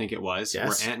 35, I think it was, Yes.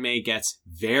 where Aunt May gets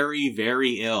very,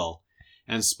 very ill,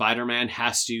 and Spider-Man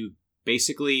has to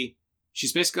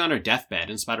she's basically on her deathbed,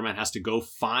 and Spider-Man has to go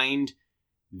find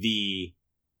the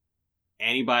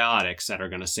antibiotics that are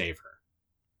going to save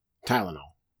her.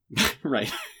 Tylenol.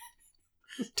 Right.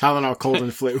 Tylenol, cold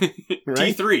and flu.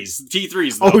 Right?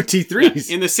 T3s. Oh, though.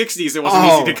 T3s. In the 60s, it wasn't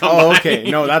easy to come by. Oh,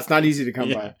 okay. No, that's not easy to come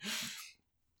Yeah. by.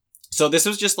 So this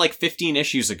was just like 15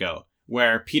 issues ago,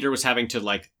 where Peter was having to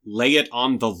like lay it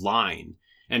on the line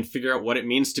and figure out what it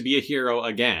means to be a hero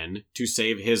again to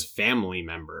save his family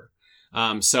member.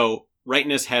 So right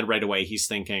in his head right away, he's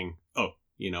thinking, oh,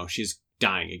 she's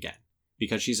dying again.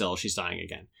 Because she's ill, she's dying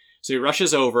again. So he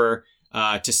rushes over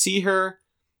to see her.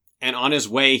 And on his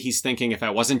way, he's thinking, if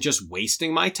I wasn't just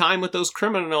wasting my time with those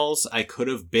criminals, I could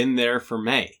have been there for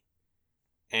May.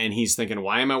 And he's thinking,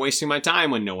 why am I wasting my time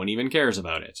when no one even cares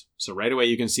about it? So right away,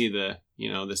 you can see the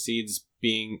seeds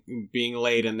being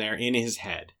laid in there in his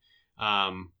head.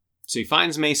 So he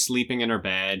finds May sleeping in her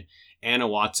bed. Anna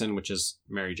Watson, which is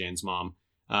Mary Jane's mom,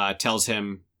 tells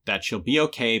him that she'll be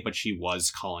okay, but she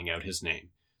was calling out his name.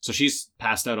 So she's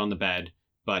passed out on the bed,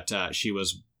 but she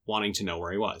was wanting to know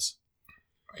where he was.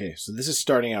 Okay, so this is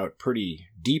starting out pretty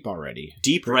deep already.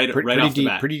 Deep, right off the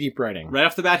bat. Pretty deep writing. Right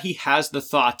off the bat, he has the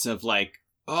thoughts of like,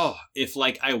 oh, if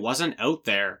like I wasn't out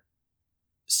there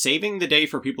saving the day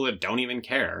for people that don't even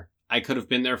care, I could have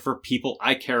been there for people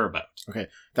I care about. Okay,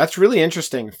 that's really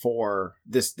interesting for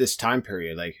this time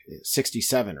period, like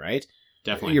 67, right?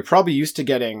 Definitely. You're probably used to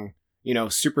getting,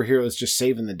 superheroes just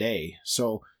saving the day.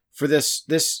 So for this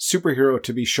superhero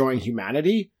to be showing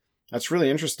humanity, that's really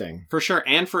interesting. For sure,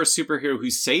 and for a superhero who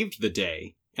saved the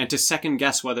day, and to second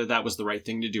guess whether that was the right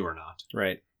thing to do or not.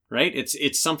 Right. Right?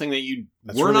 It's something that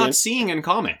That's we're really not seeing in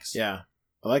comics. Yeah,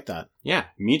 I like that. Yeah,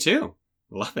 me too.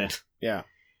 Love it. Yeah.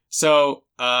 So,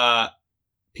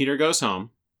 Peter goes home,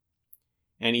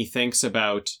 and he thinks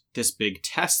about this big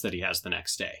test that he has the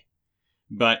next day.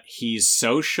 But he's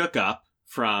so shook up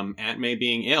from Aunt May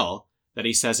being ill that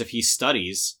he says if he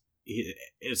studies,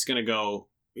 it's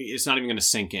not even going to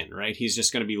sink in, right? He's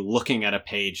just going to be looking at a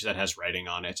page that has writing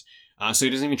on it. So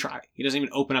he doesn't even try. He doesn't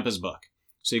even open up his book.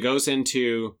 So he goes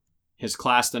into his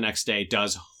class the next day,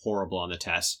 does horrible on the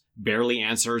test, barely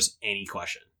answers any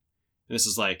question. And this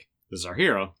is our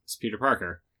hero. It's Peter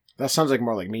Parker. That sounds like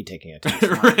more like me taking it.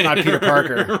 Right. Not Peter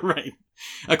Parker. Right.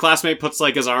 A classmate puts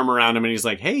like his arm around him and he's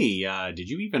like, hey, did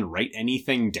you even write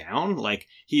anything down? Like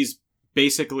he's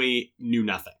basically knew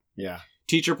nothing. Yeah.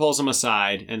 Teacher pulls him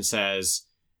aside and says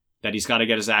that he's got to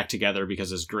get his act together because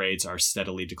his grades are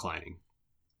steadily declining.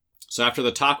 So after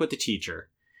the talk with the teacher,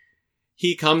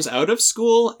 he comes out of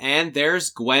school and there's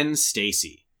Gwen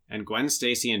Stacy. And Gwen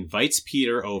Stacy invites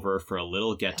Peter over for a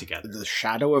little get-together. The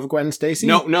shadow of Gwen Stacy?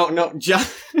 No.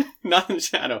 Just not the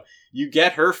shadow. You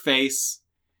get her face,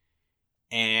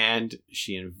 and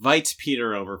she invites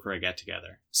Peter over for a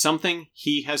get-together. Something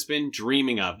he has been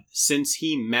dreaming of since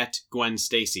he met Gwen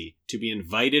Stacy, to be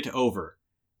invited over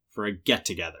for a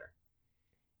get-together.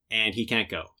 And he can't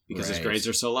go because his grades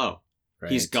are so low.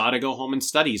 Right. He's got to go home and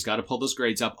study. He's got to pull those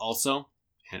grades up. Also,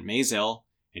 Aunt May's ill,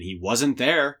 and he wasn't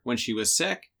there when she was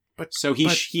sick. So he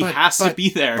has to be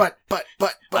there. But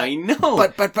I know.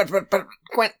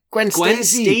 But Gwen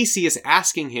Stacy is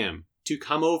asking him to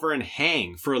come over and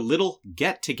hang for a little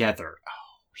get together.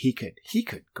 He could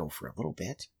go for a little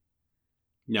bit.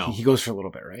 No. He goes for a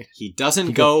little bit, right? He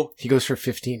doesn't go. He goes for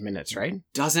 15 minutes, right?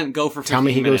 Doesn't go for 15 minutes. Tell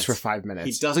me he goes for 5 minutes.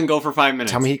 He doesn't go for 5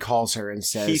 minutes. Tell me he calls her and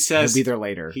says he'll be there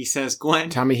later. He says, Gwen.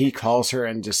 Tell me he calls her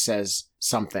and just says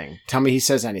something. Tell me he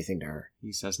says anything to her.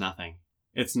 He says nothing.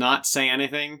 It's not say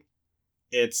anything.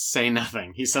 It's say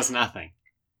nothing. He says nothing.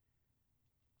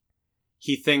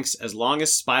 He thinks as long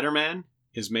as Spider-Man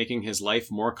is making his life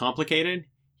more complicated,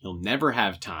 he'll never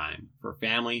have time for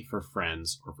family, for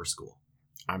friends, or for school.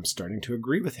 I'm starting to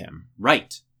agree with him.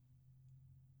 Right.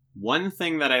 One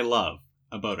thing that I love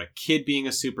about a kid being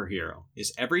a superhero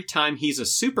is every time he's a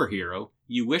superhero,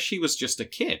 you wish he was just a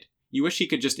kid. You wish he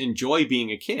could just enjoy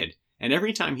being a kid. And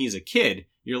every time he's a kid,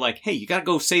 you're like, hey, you gotta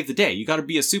go save the day. You gotta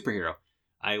be a superhero.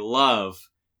 I love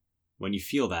when you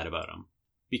feel that about him.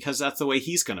 Because that's the way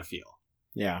he's gonna feel.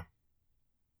 Yeah.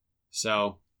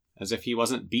 So, as if he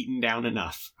wasn't beaten down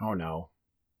enough. Oh, no.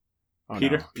 Oh,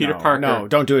 Peter no. Parker. No,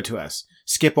 don't do it to us.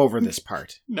 Skip over this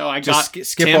part. No, I just got...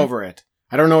 skip Tim, over it.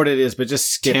 I don't know what it is, but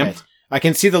just skip Tim, it. I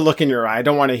can see the look in your eye. I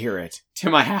don't want to hear it.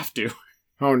 Tim, I have to.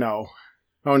 Oh, no.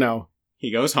 Oh, no.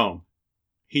 He goes home.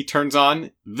 He turns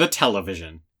on the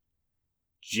television.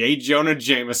 J. Jonah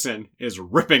Jameson is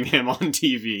ripping him on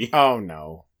TV. Oh,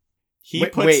 no.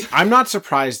 Wait, I'm not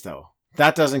surprised, though.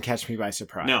 That doesn't catch me by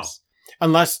surprise. No.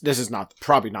 Unless this is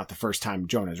probably not the first time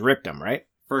Jonah's ripped him, right?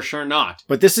 For sure not.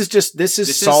 But this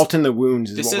is salt in the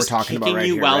wounds is what we're talking about right here, This is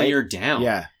kicking you while right? you're down.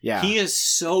 Yeah. He is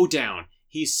so down.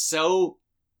 He's so...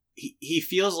 He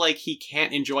feels like he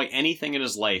can't enjoy anything in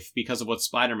his life because of what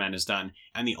Spider-Man has done.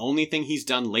 And the only thing he's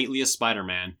done lately as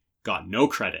Spider-Man got no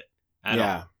credit at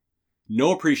all.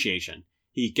 No appreciation.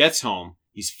 He gets home.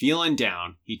 He's feeling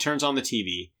down. He turns on the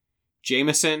TV.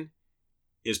 Jameson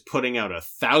is putting out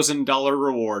 $1,000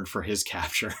 reward for his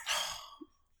capture.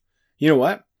 You know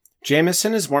what?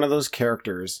 Jameson is one of those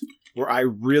characters where I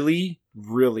really,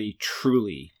 really,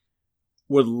 truly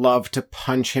would love to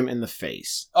punch him in the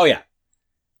face. Oh, yeah.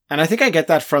 And I think I get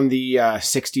that from the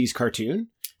 60s cartoon.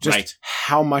 Just right.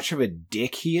 How much of a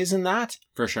dick he is in that.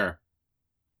 For sure.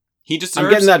 He deserves... I'm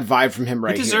getting that vibe from him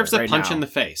right here. He deserves a punch now. in the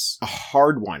face. A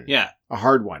hard one. Yeah. A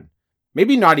hard one.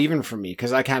 Maybe not even from me,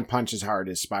 because I can't punch as hard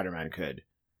as Spider-Man could.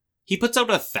 He puts out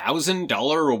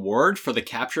 $1,000 reward for the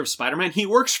capture of Spider-Man. He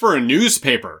works for a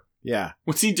newspaper. Yeah.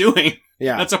 What's he doing?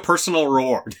 Yeah. That's a personal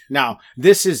reward. Now,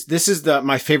 this is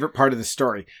my favorite part of the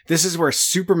story. This is where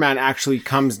Superman actually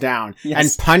comes down and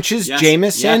punches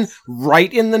Jameson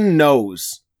right in the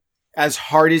nose as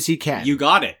hard as he can. You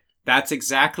got it. That's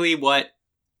exactly what...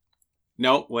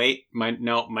 No, wait. My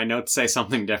notes say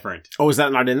something different. Oh, is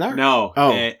that not in there? No.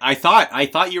 Oh. I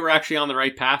thought you were actually on the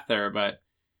right path there, but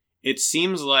it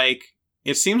seems like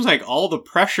all the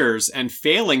pressures and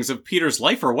failings of Peter's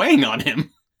life are weighing on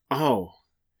him. Oh.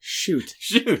 Shoot.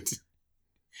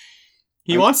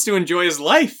 He wants to enjoy his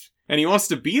life, and he wants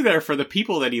to be there for the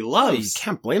people that he loves. You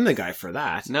can't blame the guy for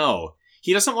that. No.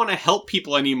 He doesn't want to help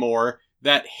people anymore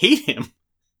that hate him.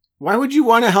 Why would you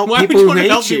want to help people who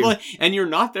hate you? People, and you're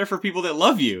not there for people that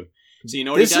love you. So you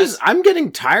know what he does? I'm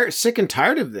getting sick and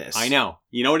tired of this. I know.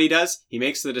 You know what he does? He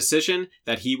makes the decision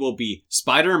that he will be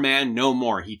Spider-Man no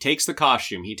more. He takes the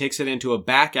costume, he takes it into a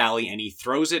back alley, and he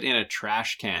throws it in a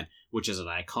trash can, which is an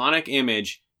iconic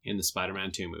image in the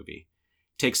Spider-Man 2 movie.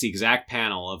 Takes the exact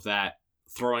panel of that,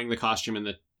 throwing the costume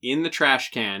in the trash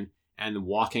can and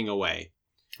walking away.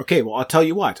 Okay, well, I'll tell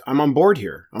you what. I'm on board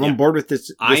here. I'm on board with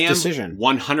this decision.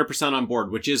 I am 100% on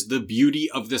board, which is the beauty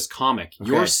of this comic.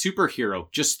 Okay. Your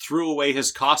superhero just threw away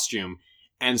his costume,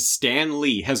 and Stan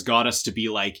Lee has got us to be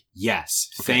like, yes,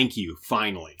 thank you,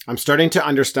 finally. I'm starting to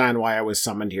understand why I was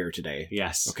summoned here today.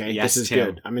 Yes. Okay, yes, this is Tim.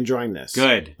 good. I'm enjoying this.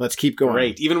 Good. Let's keep going.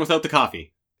 Great, even without the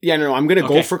coffee. Yeah, no, I'm going to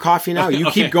go for coffee now.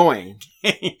 You keep going.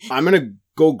 I'm going to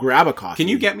go grab a coffee. Can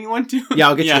you get me one too? Yeah,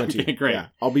 I'll get you one too. Okay, great. Yeah,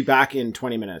 I'll be back in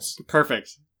 20 minutes.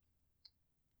 Perfect.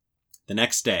 The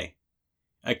next day,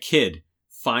 a kid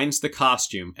finds the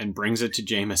costume and brings it to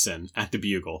Jameson at the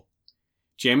Bugle.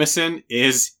 Jameson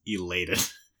is elated.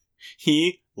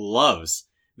 He loves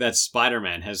that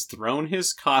Spider-Man has thrown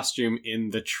his costume in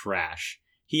the trash.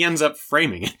 He ends up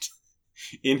framing it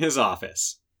in his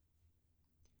office.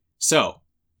 So,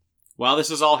 while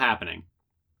this is all happening,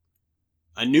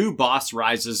 a new boss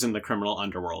rises in the criminal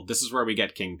underworld. This is where we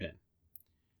get Kingpin.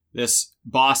 This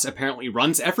boss apparently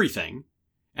runs everything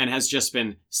and has just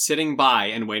been sitting by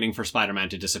and waiting for Spider-Man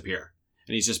to disappear.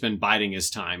 And he's just been biding his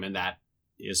time, and that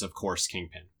is, of course,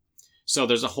 Kingpin. So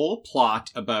there's a whole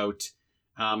plot about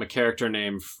a character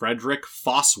named Frederick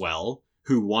Foswell,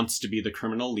 who wants to be the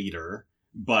criminal leader,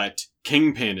 but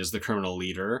Kingpin is the criminal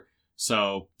leader.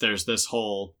 So there's this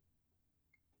whole,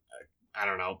 I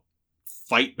don't know,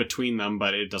 fight between them,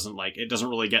 but it doesn't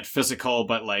really get physical,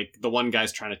 but like the one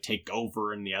guy's trying to take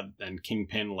over and and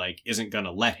Kingpin like isn't going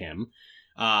to let him.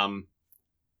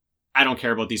 I don't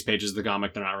care about these pages of the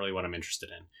comic. They're not really what I'm interested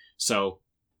in. So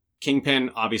Kingpin,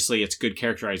 obviously it's good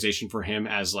characterization for him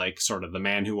as like sort of the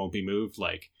man who won't be moved.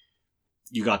 Like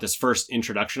you got this first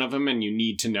introduction of him and you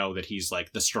need to know that he's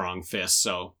like the strong fist.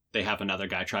 So they have another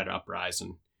guy try to uprise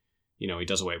and, he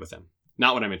does away with him.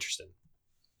 Not what I'm interested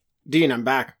in. Dean, I'm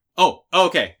back. Oh,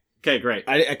 okay. Okay, great.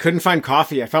 I couldn't find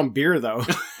coffee. I found beer though.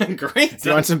 Great. Do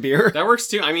you want some beer? That works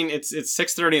too. I mean, it's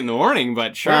 6:30 in the morning,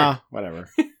 but sure. Whatever.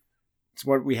 It's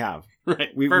what we have. Right.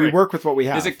 We work with what we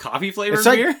have. Is it coffee flavored it's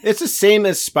like, beer? It's the same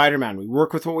as Spider-Man. We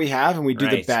work with what we have and we do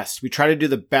the Right. best. We try to do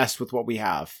the best with what we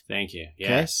have. Thank you.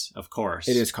 Yes, of course.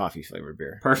 It is coffee flavored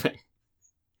beer. Perfect.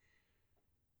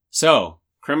 So,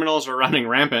 criminals are running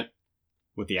rampant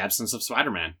with the absence of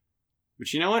Spider-Man.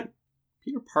 But you know what?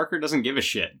 Peter Parker doesn't give a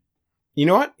shit. You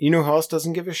know what? You know who else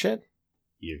doesn't give a shit?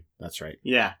 You. That's right.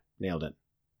 Yeah. Nailed it.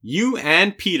 You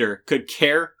and Peter could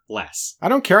care less. I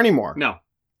don't care anymore. No.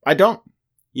 I don't.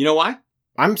 You know why?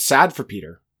 I'm sad for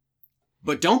Peter.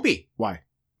 But don't be. Why?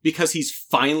 Because he's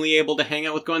finally able to hang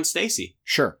out with Gwen Stacy.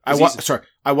 Sure. I 'Cause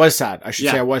was sad. I should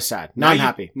Yeah. say I was sad. Now I'm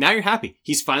happy. Now you're happy.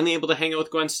 He's finally able to hang out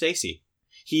with Gwen Stacy.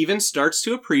 He even starts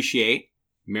to appreciate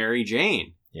Mary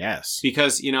Jane. Yes.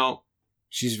 Because,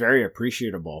 She's very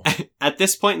appreciable. at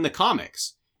this point in the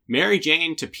comics, Mary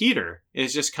Jane to Peter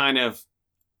is just kind of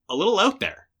a little out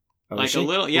there. Oh, Like is she? a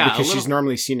little, Well, yeah. because a little, she's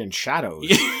normally seen in shadows.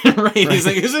 right. He's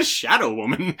like, who's a shadow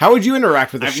woman? How would you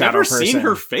interact with a I've shadow never person? seen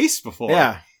her face before.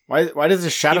 Yeah. Why does the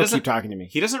shadow doesn't- keep talking to me?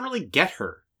 He doesn't really get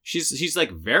her. She's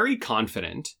like very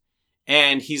confident,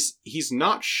 and he's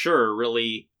not sure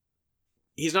really.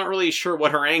 He's not really sure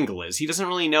what her angle is. He doesn't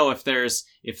really know if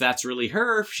that's really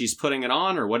her, if she's putting it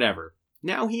on or whatever.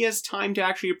 Now he has time to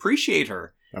actually appreciate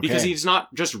her because he's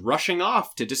not just rushing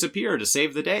off to disappear to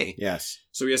save the day. Yes.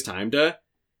 So he has time to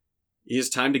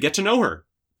get to know her.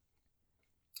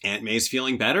 Aunt May's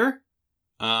feeling better.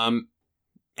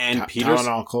 And Peter's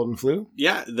Tylenol, cold and flu.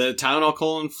 yeah, the Tylenol,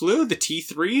 cold and flu, the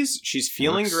T3s, she's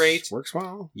feeling great. Works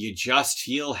well. You just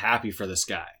feel happy for this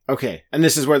guy. Okay, and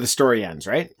this is where the story ends,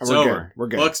 right? It's We're over. good. We're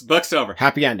good. Book's over.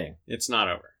 Happy ending. It's not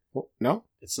over. Oh, no?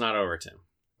 It's not over, Tim.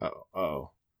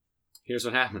 Oh. Here's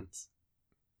what happens.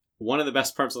 One of the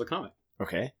best parts of the comic.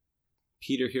 Okay.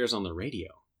 Peter hears on the radio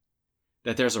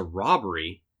that there's a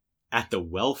robbery at the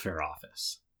welfare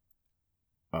office.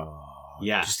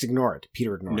 Yeah. Just ignore it.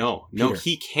 Peter, ignore it. No, Peter.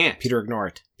 he can't. Peter, ignore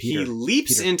it. Peter. He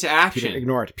leaps Peter. into action. Peter,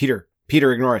 ignore it. Peter,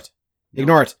 ignore it. No,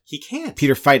 Ignore it. He can't.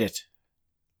 Peter, fight it.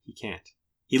 He can't.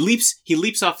 He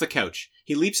leaps off the couch.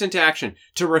 He leaps into action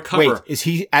to recover. Wait, is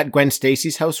he at Gwen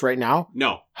Stacy's house right now?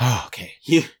 No. Oh, okay.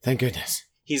 He, Thank goodness.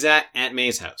 he's at Aunt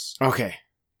May's house. Okay.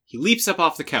 He leaps up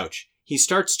off the couch. He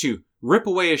starts to rip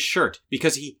away his shirt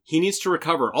because he needs to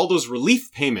recover all those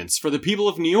relief payments for the people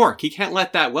of New York. He can't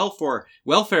let that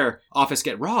welfare office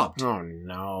get robbed. Oh,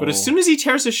 no. But as soon as he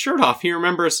tears his shirt off, he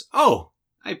remembers, oh,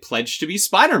 I pledged to be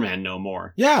Spider-Man no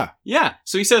more. Yeah. Yeah.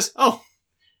 So he says, oh,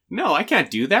 no, I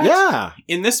can't do that. Yeah.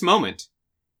 In this moment,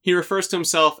 he refers to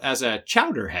himself as a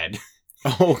chowderhead.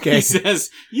 Okay. He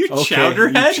says, you Okay,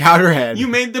 chowderhead? You chowderhead. You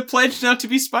made the pledge not to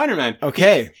be Spider-Man.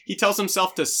 Okay. He tells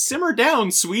himself to simmer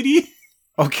down, sweetie.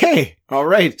 Okay. All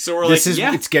right. So we're this like, is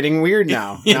yeah. It's getting weird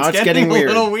now. It's Now it's getting getting a weird.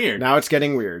 little weird. Now it's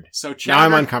getting weird. So Now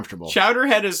I'm uncomfortable.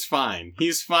 Chowderhead is fine.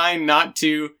 He's fine not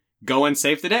to go and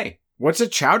save the day. What's a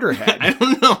chowderhead? I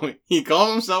don't know. He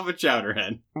calls himself a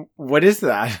chowderhead. What is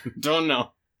that? Don't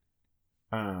know.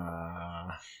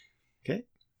 Okay.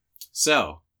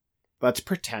 So Let's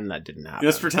pretend that didn't happen.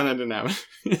 let's pretend that didn't happen.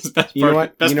 It's the best You know part,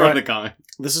 what? best You know part what? of the comic.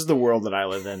 This is the world that I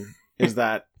live in. Is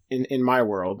that in my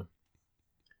world,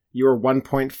 your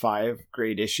 1.5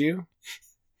 grade issue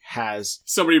has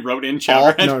Somebody wrote in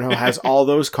all, chowderhead. has all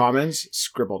those comments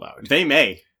scribbled out. They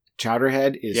may.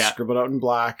 Chowderhead is Yeah. scribbled out in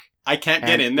black. I can't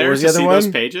get And in what there was to the other see those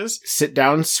one? pages. Sit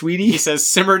down, sweetie. He says,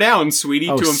 simmer down, sweetie,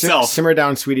 to himself. Simmer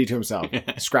down, sweetie, to himself.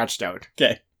 Scratched out.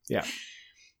 Okay. Yeah.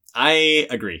 I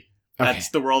agree. Okay. That's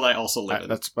the world I also live in.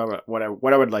 That's what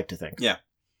I would like to think. Yeah.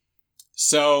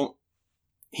 So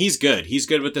he's good. He's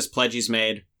good with this pledge he's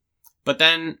made. But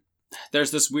then there's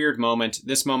this weird moment.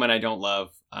 This moment I don't love.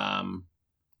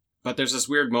 But there's this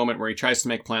weird moment where he tries to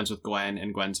make plans with Gwen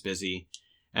and Gwen's busy.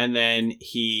 And then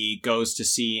he goes to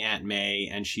see Aunt May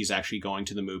and she's actually going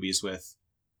to the movies with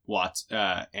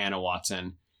Anna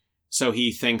Watson. So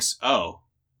he thinks, oh,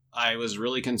 I was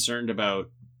really concerned about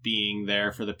being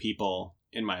there for the people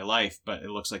in my life, but it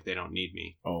looks like they don't need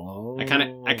me. Oh. I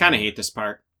kind of hate this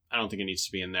part. I don't think it needs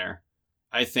to be in there.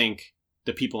 I think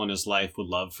the people in his life would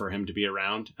love for him to be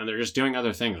around, and they're just doing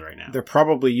other things right now. They're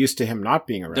probably used to him not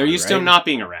being around. They're used to right? him not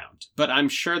being around, but I'm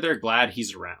sure they're glad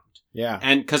he's around. Yeah.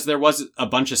 And because there was a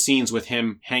bunch of scenes with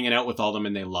him hanging out with all of them,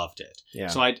 and they loved it. Yeah.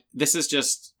 So this is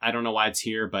just, I don't know why it's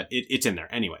here, but it's in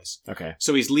there anyways. Okay.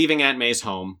 So he's leaving Aunt May's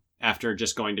home after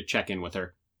just going to check in with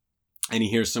her, and he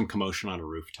hears some commotion on a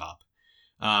rooftop.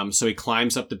 So he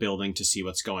climbs up the building to see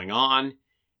what's going on,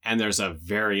 and there's a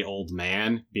very old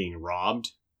man being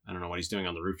robbed. I don't know what he's doing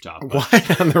on the rooftop.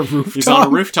 What? On the rooftop? He's on a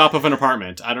rooftop of an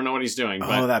apartment. I don't know what he's doing.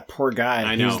 But that poor guy.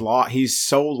 I know. He's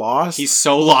so lost. He's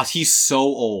so lost. He's so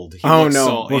old. He oh, looks no.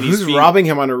 So, well, who's robbing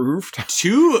him on a rooftop?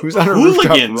 Who's on a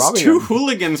rooftop hooligans. robbing Two him?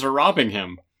 hooligans are robbing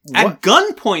him. What? At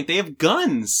gunpoint. They have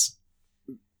guns.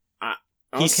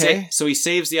 Okay. So he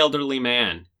saves the elderly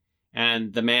man.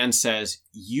 And the man says,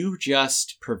 "You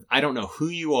just, I don't know who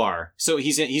you are." So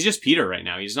he's just Peter right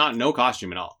now. He's not no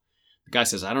costume at all. The guy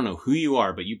says, "I don't know who you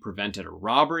are, but you prevented a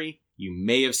robbery. You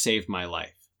may have saved my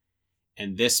life."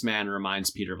 And this man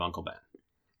reminds Peter of Uncle Ben.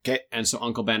 Okay. And so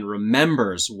Uncle Ben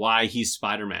remembers why he's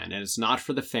Spider-Man. And it's not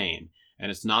for the fame. And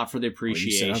it's not for the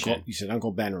appreciation. You said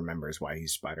Uncle Ben remembers why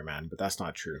he's Spider-Man, but that's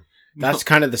not true. That's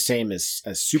kind of the same as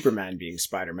Superman being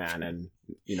Spider-Man. And,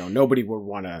 nobody would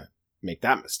want to make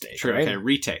that mistake. True. Right? Okay,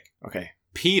 retake. Okay.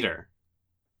 Peter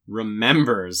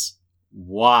remembers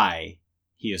why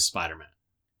he is Spider-Man.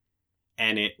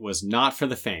 And it was not for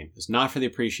the fame. It's not for the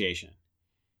appreciation.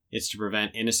 It's to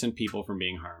prevent innocent people from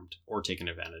being harmed or taken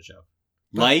advantage of.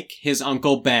 Like his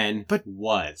Uncle Ben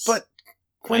was. But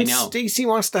Gwen Stacy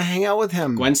wants to hang out with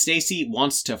him. Gwen Stacy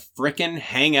wants to frickin'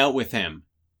 hang out with him.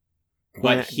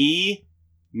 But he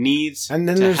needs and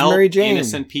then to there's help Mary Jane.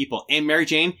 Innocent people. And Mary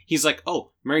Jane, he's like,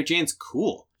 oh, Mary Jane's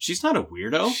cool. She's not a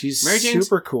weirdo. She's Mary Jane's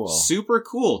super cool. Super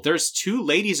cool. There's two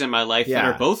ladies in my life that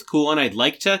are both cool, and I'd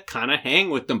like to kind of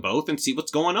hang with them both and see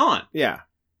what's going on. Yeah.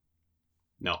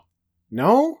 No.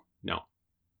 No? No.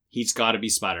 He's got to be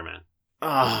Spider-Man.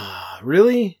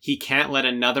 Really? He can't let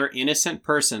another innocent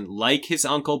person like his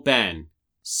Uncle Ben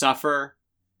suffer,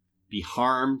 be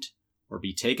harmed, or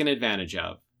be taken advantage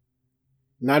of.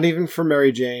 Not even for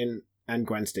Mary Jane and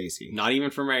Gwen Stacy. Not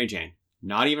even for Mary Jane.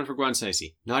 Not even for Gwen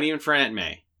Stacy. Not even for Aunt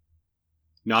May.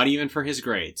 Not even for his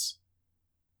grades.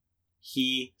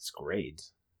 His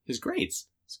grades. His grades.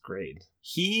 His grades.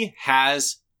 He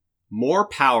has more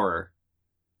power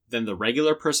than the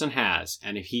regular person has,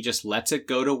 and if he just lets it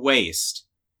go to waste,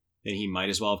 then he might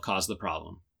as well have caused the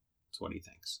problem. That's what he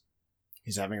thinks.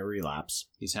 He's having a relapse.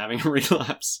 He's having a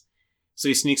relapse. So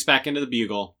he sneaks back into the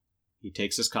Bugle. He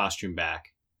takes his costume back.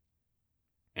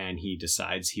 And he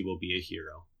decides he will be a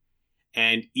hero.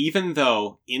 And even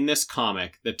though in this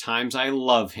comic, the times I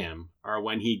love him are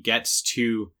when he gets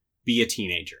to be a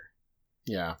teenager.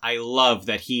 Yeah. I love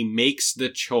that he makes the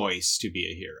choice to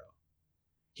be a hero.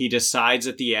 He decides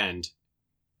at the end.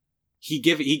 He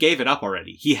gave it up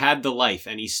already. He had the life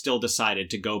and he still decided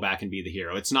to go back and be the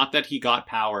hero. It's not that he got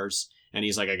powers and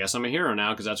he's like, I guess I'm a hero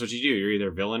now because that's what you do. You're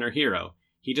either villain or hero.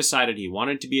 He decided he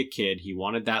wanted to be a kid. He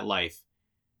wanted that life.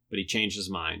 But he changed his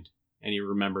mind, and he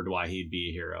remembered why he'd be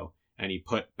a hero, and he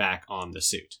put back on the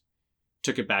suit.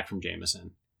 Took it back from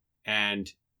Jameson.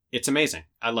 And it's amazing.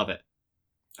 I love it.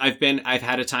 I've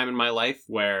had a time in my life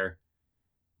where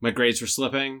my grades were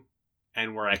slipping,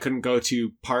 and where I couldn't go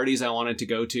to parties I wanted to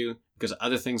go to because of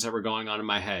other things that were going on in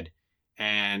my head.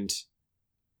 And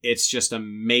it's just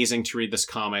amazing to read this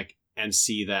comic and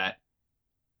see that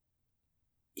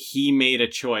he made a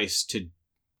choice to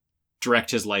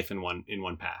direct his life in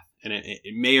one path. And it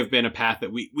may have been a path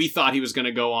that we thought he was going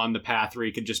to go on, the path where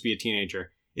he could just be a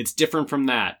teenager. It's different from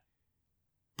that,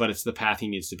 but it's the path he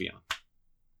needs to be on.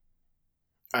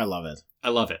 I love it. I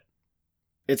love it.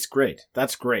 It's great.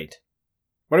 That's great.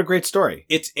 What a great story.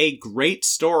 It's a great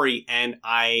story, and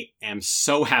I am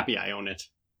so happy I own it.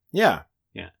 Yeah.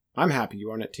 Yeah. I'm happy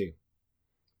you own it too.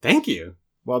 Thank you.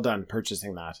 Well done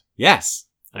purchasing that. Yes.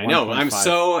 I know. 1.5. I'm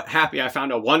so happy I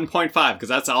found a 1.5 because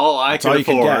that's all I That's all could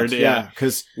afford. Get. Yeah.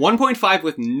 Because 1.5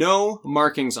 with no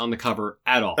markings on the cover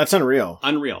at all. That's unreal.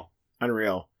 Unreal.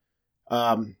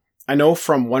 I know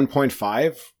from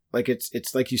 1.5, like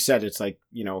it's like you said, it's like,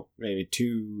 maybe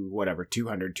 200,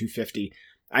 250.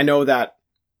 I know that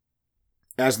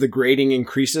as the grading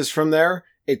increases from there,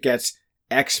 it gets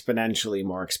exponentially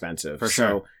more expensive. For sure.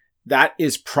 So that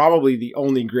is probably the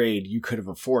only grade you could have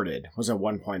afforded was a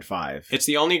 1.5. It's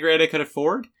the only grade I could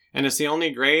afford, and it's the only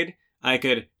grade I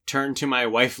could turn to my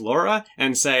wife Laura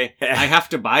and say, I have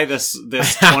to buy this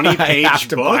 20-page I have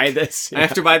to book. buy this. I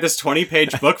have to buy this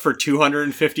 20-page book for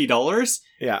 $250.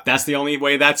 Yeah. That's the only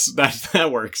way that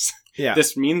works. Yeah.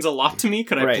 This means a lot to me.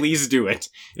 Could I Right. please do it?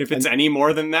 If it's any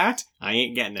more than that, I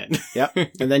ain't getting it. Yep.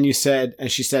 And then she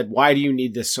said, why do you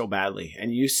need this so badly?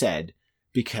 And you said,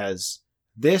 because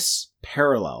this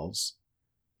parallels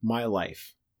my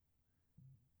life.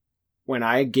 When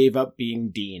I gave up being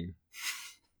Dean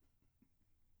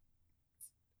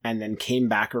and then came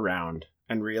back around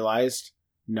and realized,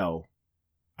 no,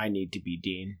 I need to be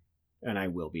Dean and I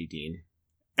will be Dean.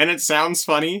 And it sounds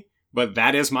funny, but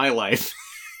that is my life.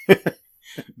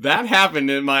 That happened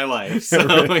in my life. So,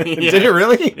 yeah. Did it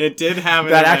really? It did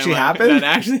happen. That in my actually life. happened? That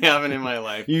actually happened in my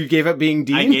life. You gave up being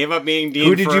Dean? I gave up being Dean.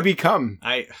 Who did you become?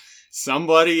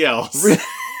 Somebody else.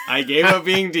 I gave up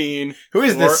being Dean. Who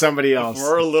is this somebody else?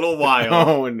 For a little while.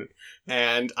 Oh,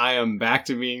 and I am back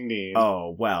to being Dean.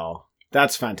 oh, well,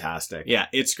 that's fantastic. Yeah,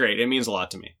 it's great. It means a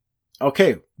lot to me.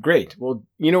 Okay, great. Well,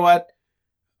 you know what?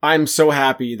 I'm so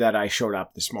happy that I showed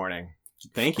up this morning.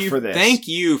 Thank you for this. Thank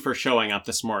you for showing up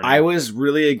this morning. I was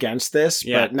really against this,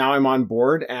 Yeah. but now I'm on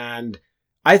board, and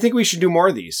I think we should do more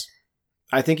of these.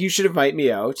 I think you should invite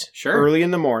me out Sure. early in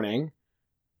the morning.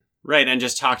 Right, and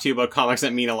just talk to you about comics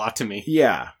that mean a lot to me.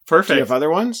 Yeah. Do Perfect. you have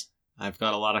other ones? I've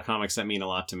got a lot of comics that mean a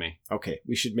lot to me. Okay,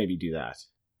 we should maybe do that.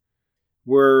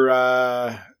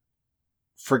 We're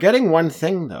forgetting one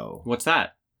thing, though. What's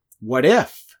that? What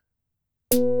if?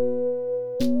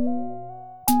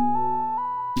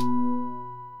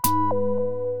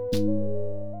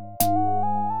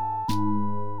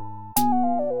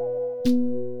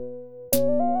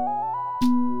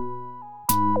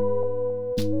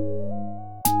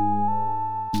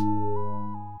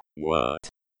 What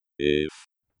if?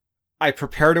 I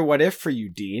prepared a what if for you,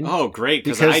 Dean. Oh, great,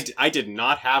 Because- because I did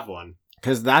not have one.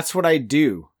 Because that's what I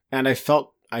do. And I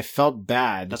felt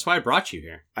bad. That's why I brought you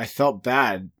here. I felt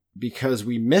bad because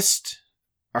we missed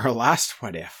our last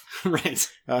what if. Right.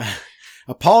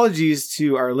 Apologies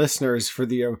to our listeners for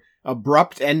the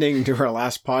abrupt ending to our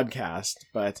last podcast,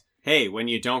 but Hey, when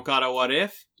you don't got a what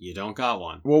if, you don't got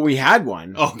one. well, we had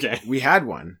one. Okay. We had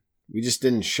one. We just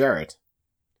didn't share it.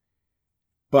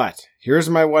 But here's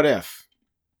my what if.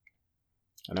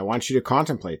 And I want you to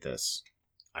contemplate this.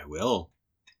 I will.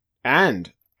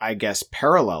 And I guess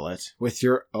parallel it with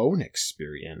your own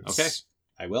experience. Okay.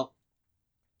 I will.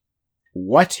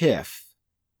 What if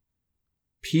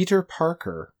Peter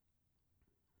Parker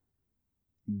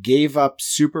gave up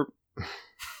super...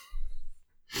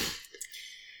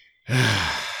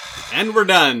 And we're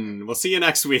done. We'll see you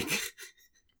next week.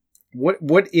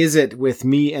 What is it with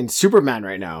me and Superman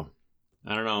right now?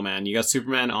 I don't know, man. You got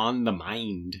Superman on the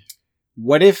mind.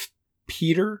 What if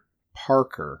Peter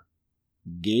Parker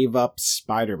gave up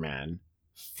Spider-Man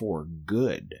for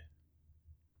good?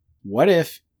 What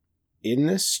if in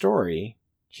this story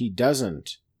he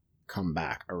doesn't come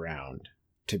back around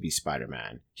to be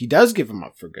Spider-Man? He does give him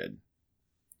up for good.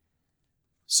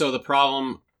 So the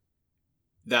problem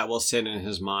that will sit in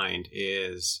his mind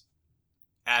is,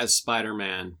 as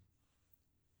Spider-Man,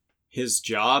 his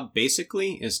job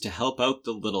basically is to help out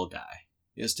the little guy,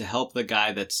 is to help the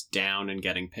guy that's down and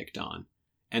getting picked on.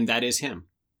 And that is him.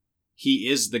 He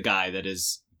is the guy that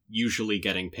is usually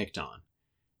getting picked on.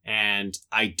 And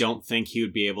I don't think he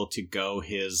would be able to go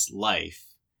his life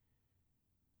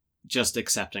just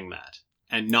accepting that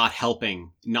and not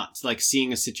helping, not like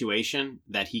seeing a situation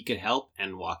that he could help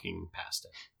and walking past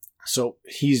it. So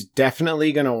he's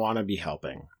definitely going to want to be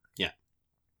helping. Yeah.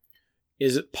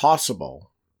 Is it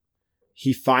possible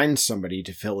he finds somebody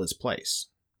to fill his place?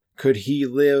 Could he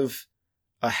live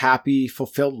a happy,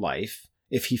 fulfilled life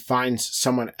if he finds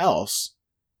someone else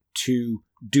to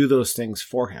do those things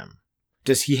for him?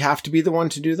 Does he have to be the one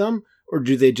to do them, or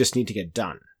do they just need to get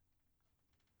done?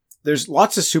 There's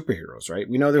lots of superheroes, right?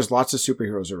 We know there's lots of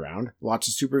superheroes around, lots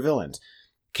of supervillains.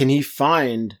 Can he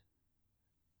find,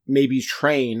 maybe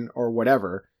train or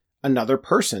whatever, another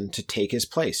person to take his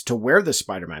place, to wear the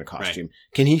Spider-Man costume?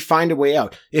 Right. Can he find a way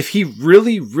out? If he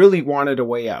really, really wanted a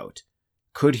way out,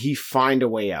 could he find a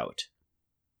way out?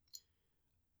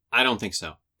 I don't think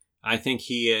so. I think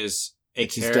he is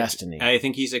it's his destiny. I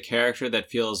think he's a character that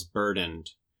feels burdened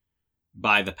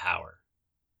by the power.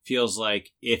 Feels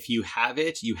like if you have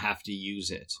it, you have to use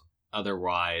it.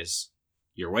 Otherwise,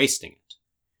 you're wasting it.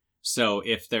 So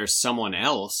if there's someone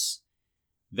else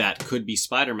that could be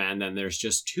Spider-Man, then there's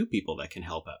just two people that can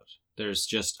help out. There's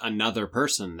just another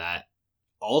person that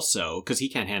also, because he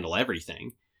can't handle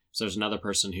everything, so there's another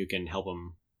person who can help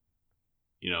him,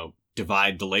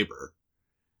 divide the labor.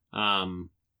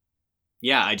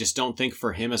 yeah, I just don't think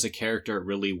for him as a character it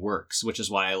really works, which is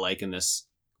why I like in this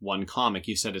one comic,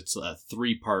 you said it's a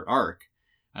 3-part arc.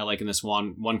 I like in this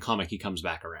one comic he comes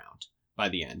back around by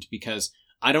the end, because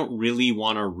I don't really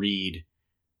want to read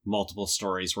multiple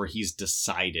stories where he's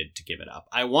decided to give it up.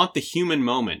 I want the human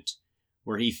moment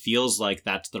where he feels like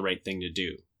that's the right thing to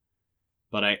do.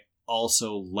 But I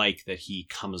also like that he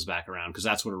comes back around, because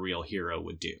that's what a real hero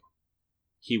would do.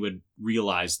 He would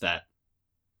realize that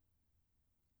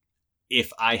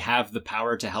if I have the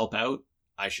power to help out,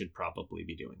 I should probably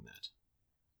be doing that.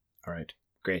 All right.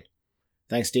 Great.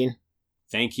 Thanks, Dean.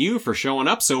 Thank you for showing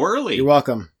up so early. You're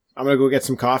welcome. I'm going to go get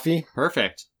some coffee.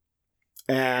 Perfect.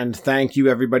 And thank you,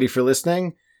 everybody, for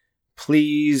listening.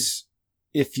 Please,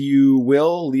 if you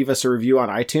will, leave us a review on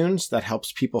iTunes. That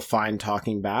helps people find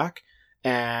Talking Back.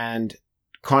 And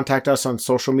contact us on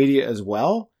social media as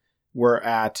well. We're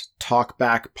at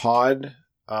TalkbackPod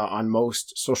on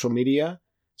most social media.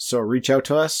 So reach out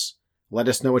to us. Let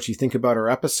us know what you think about our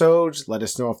episodes. Let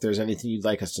us know if there's anything you'd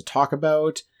like us to talk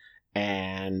about.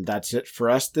 And that's it for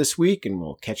us this week, and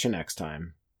we'll catch you next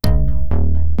time.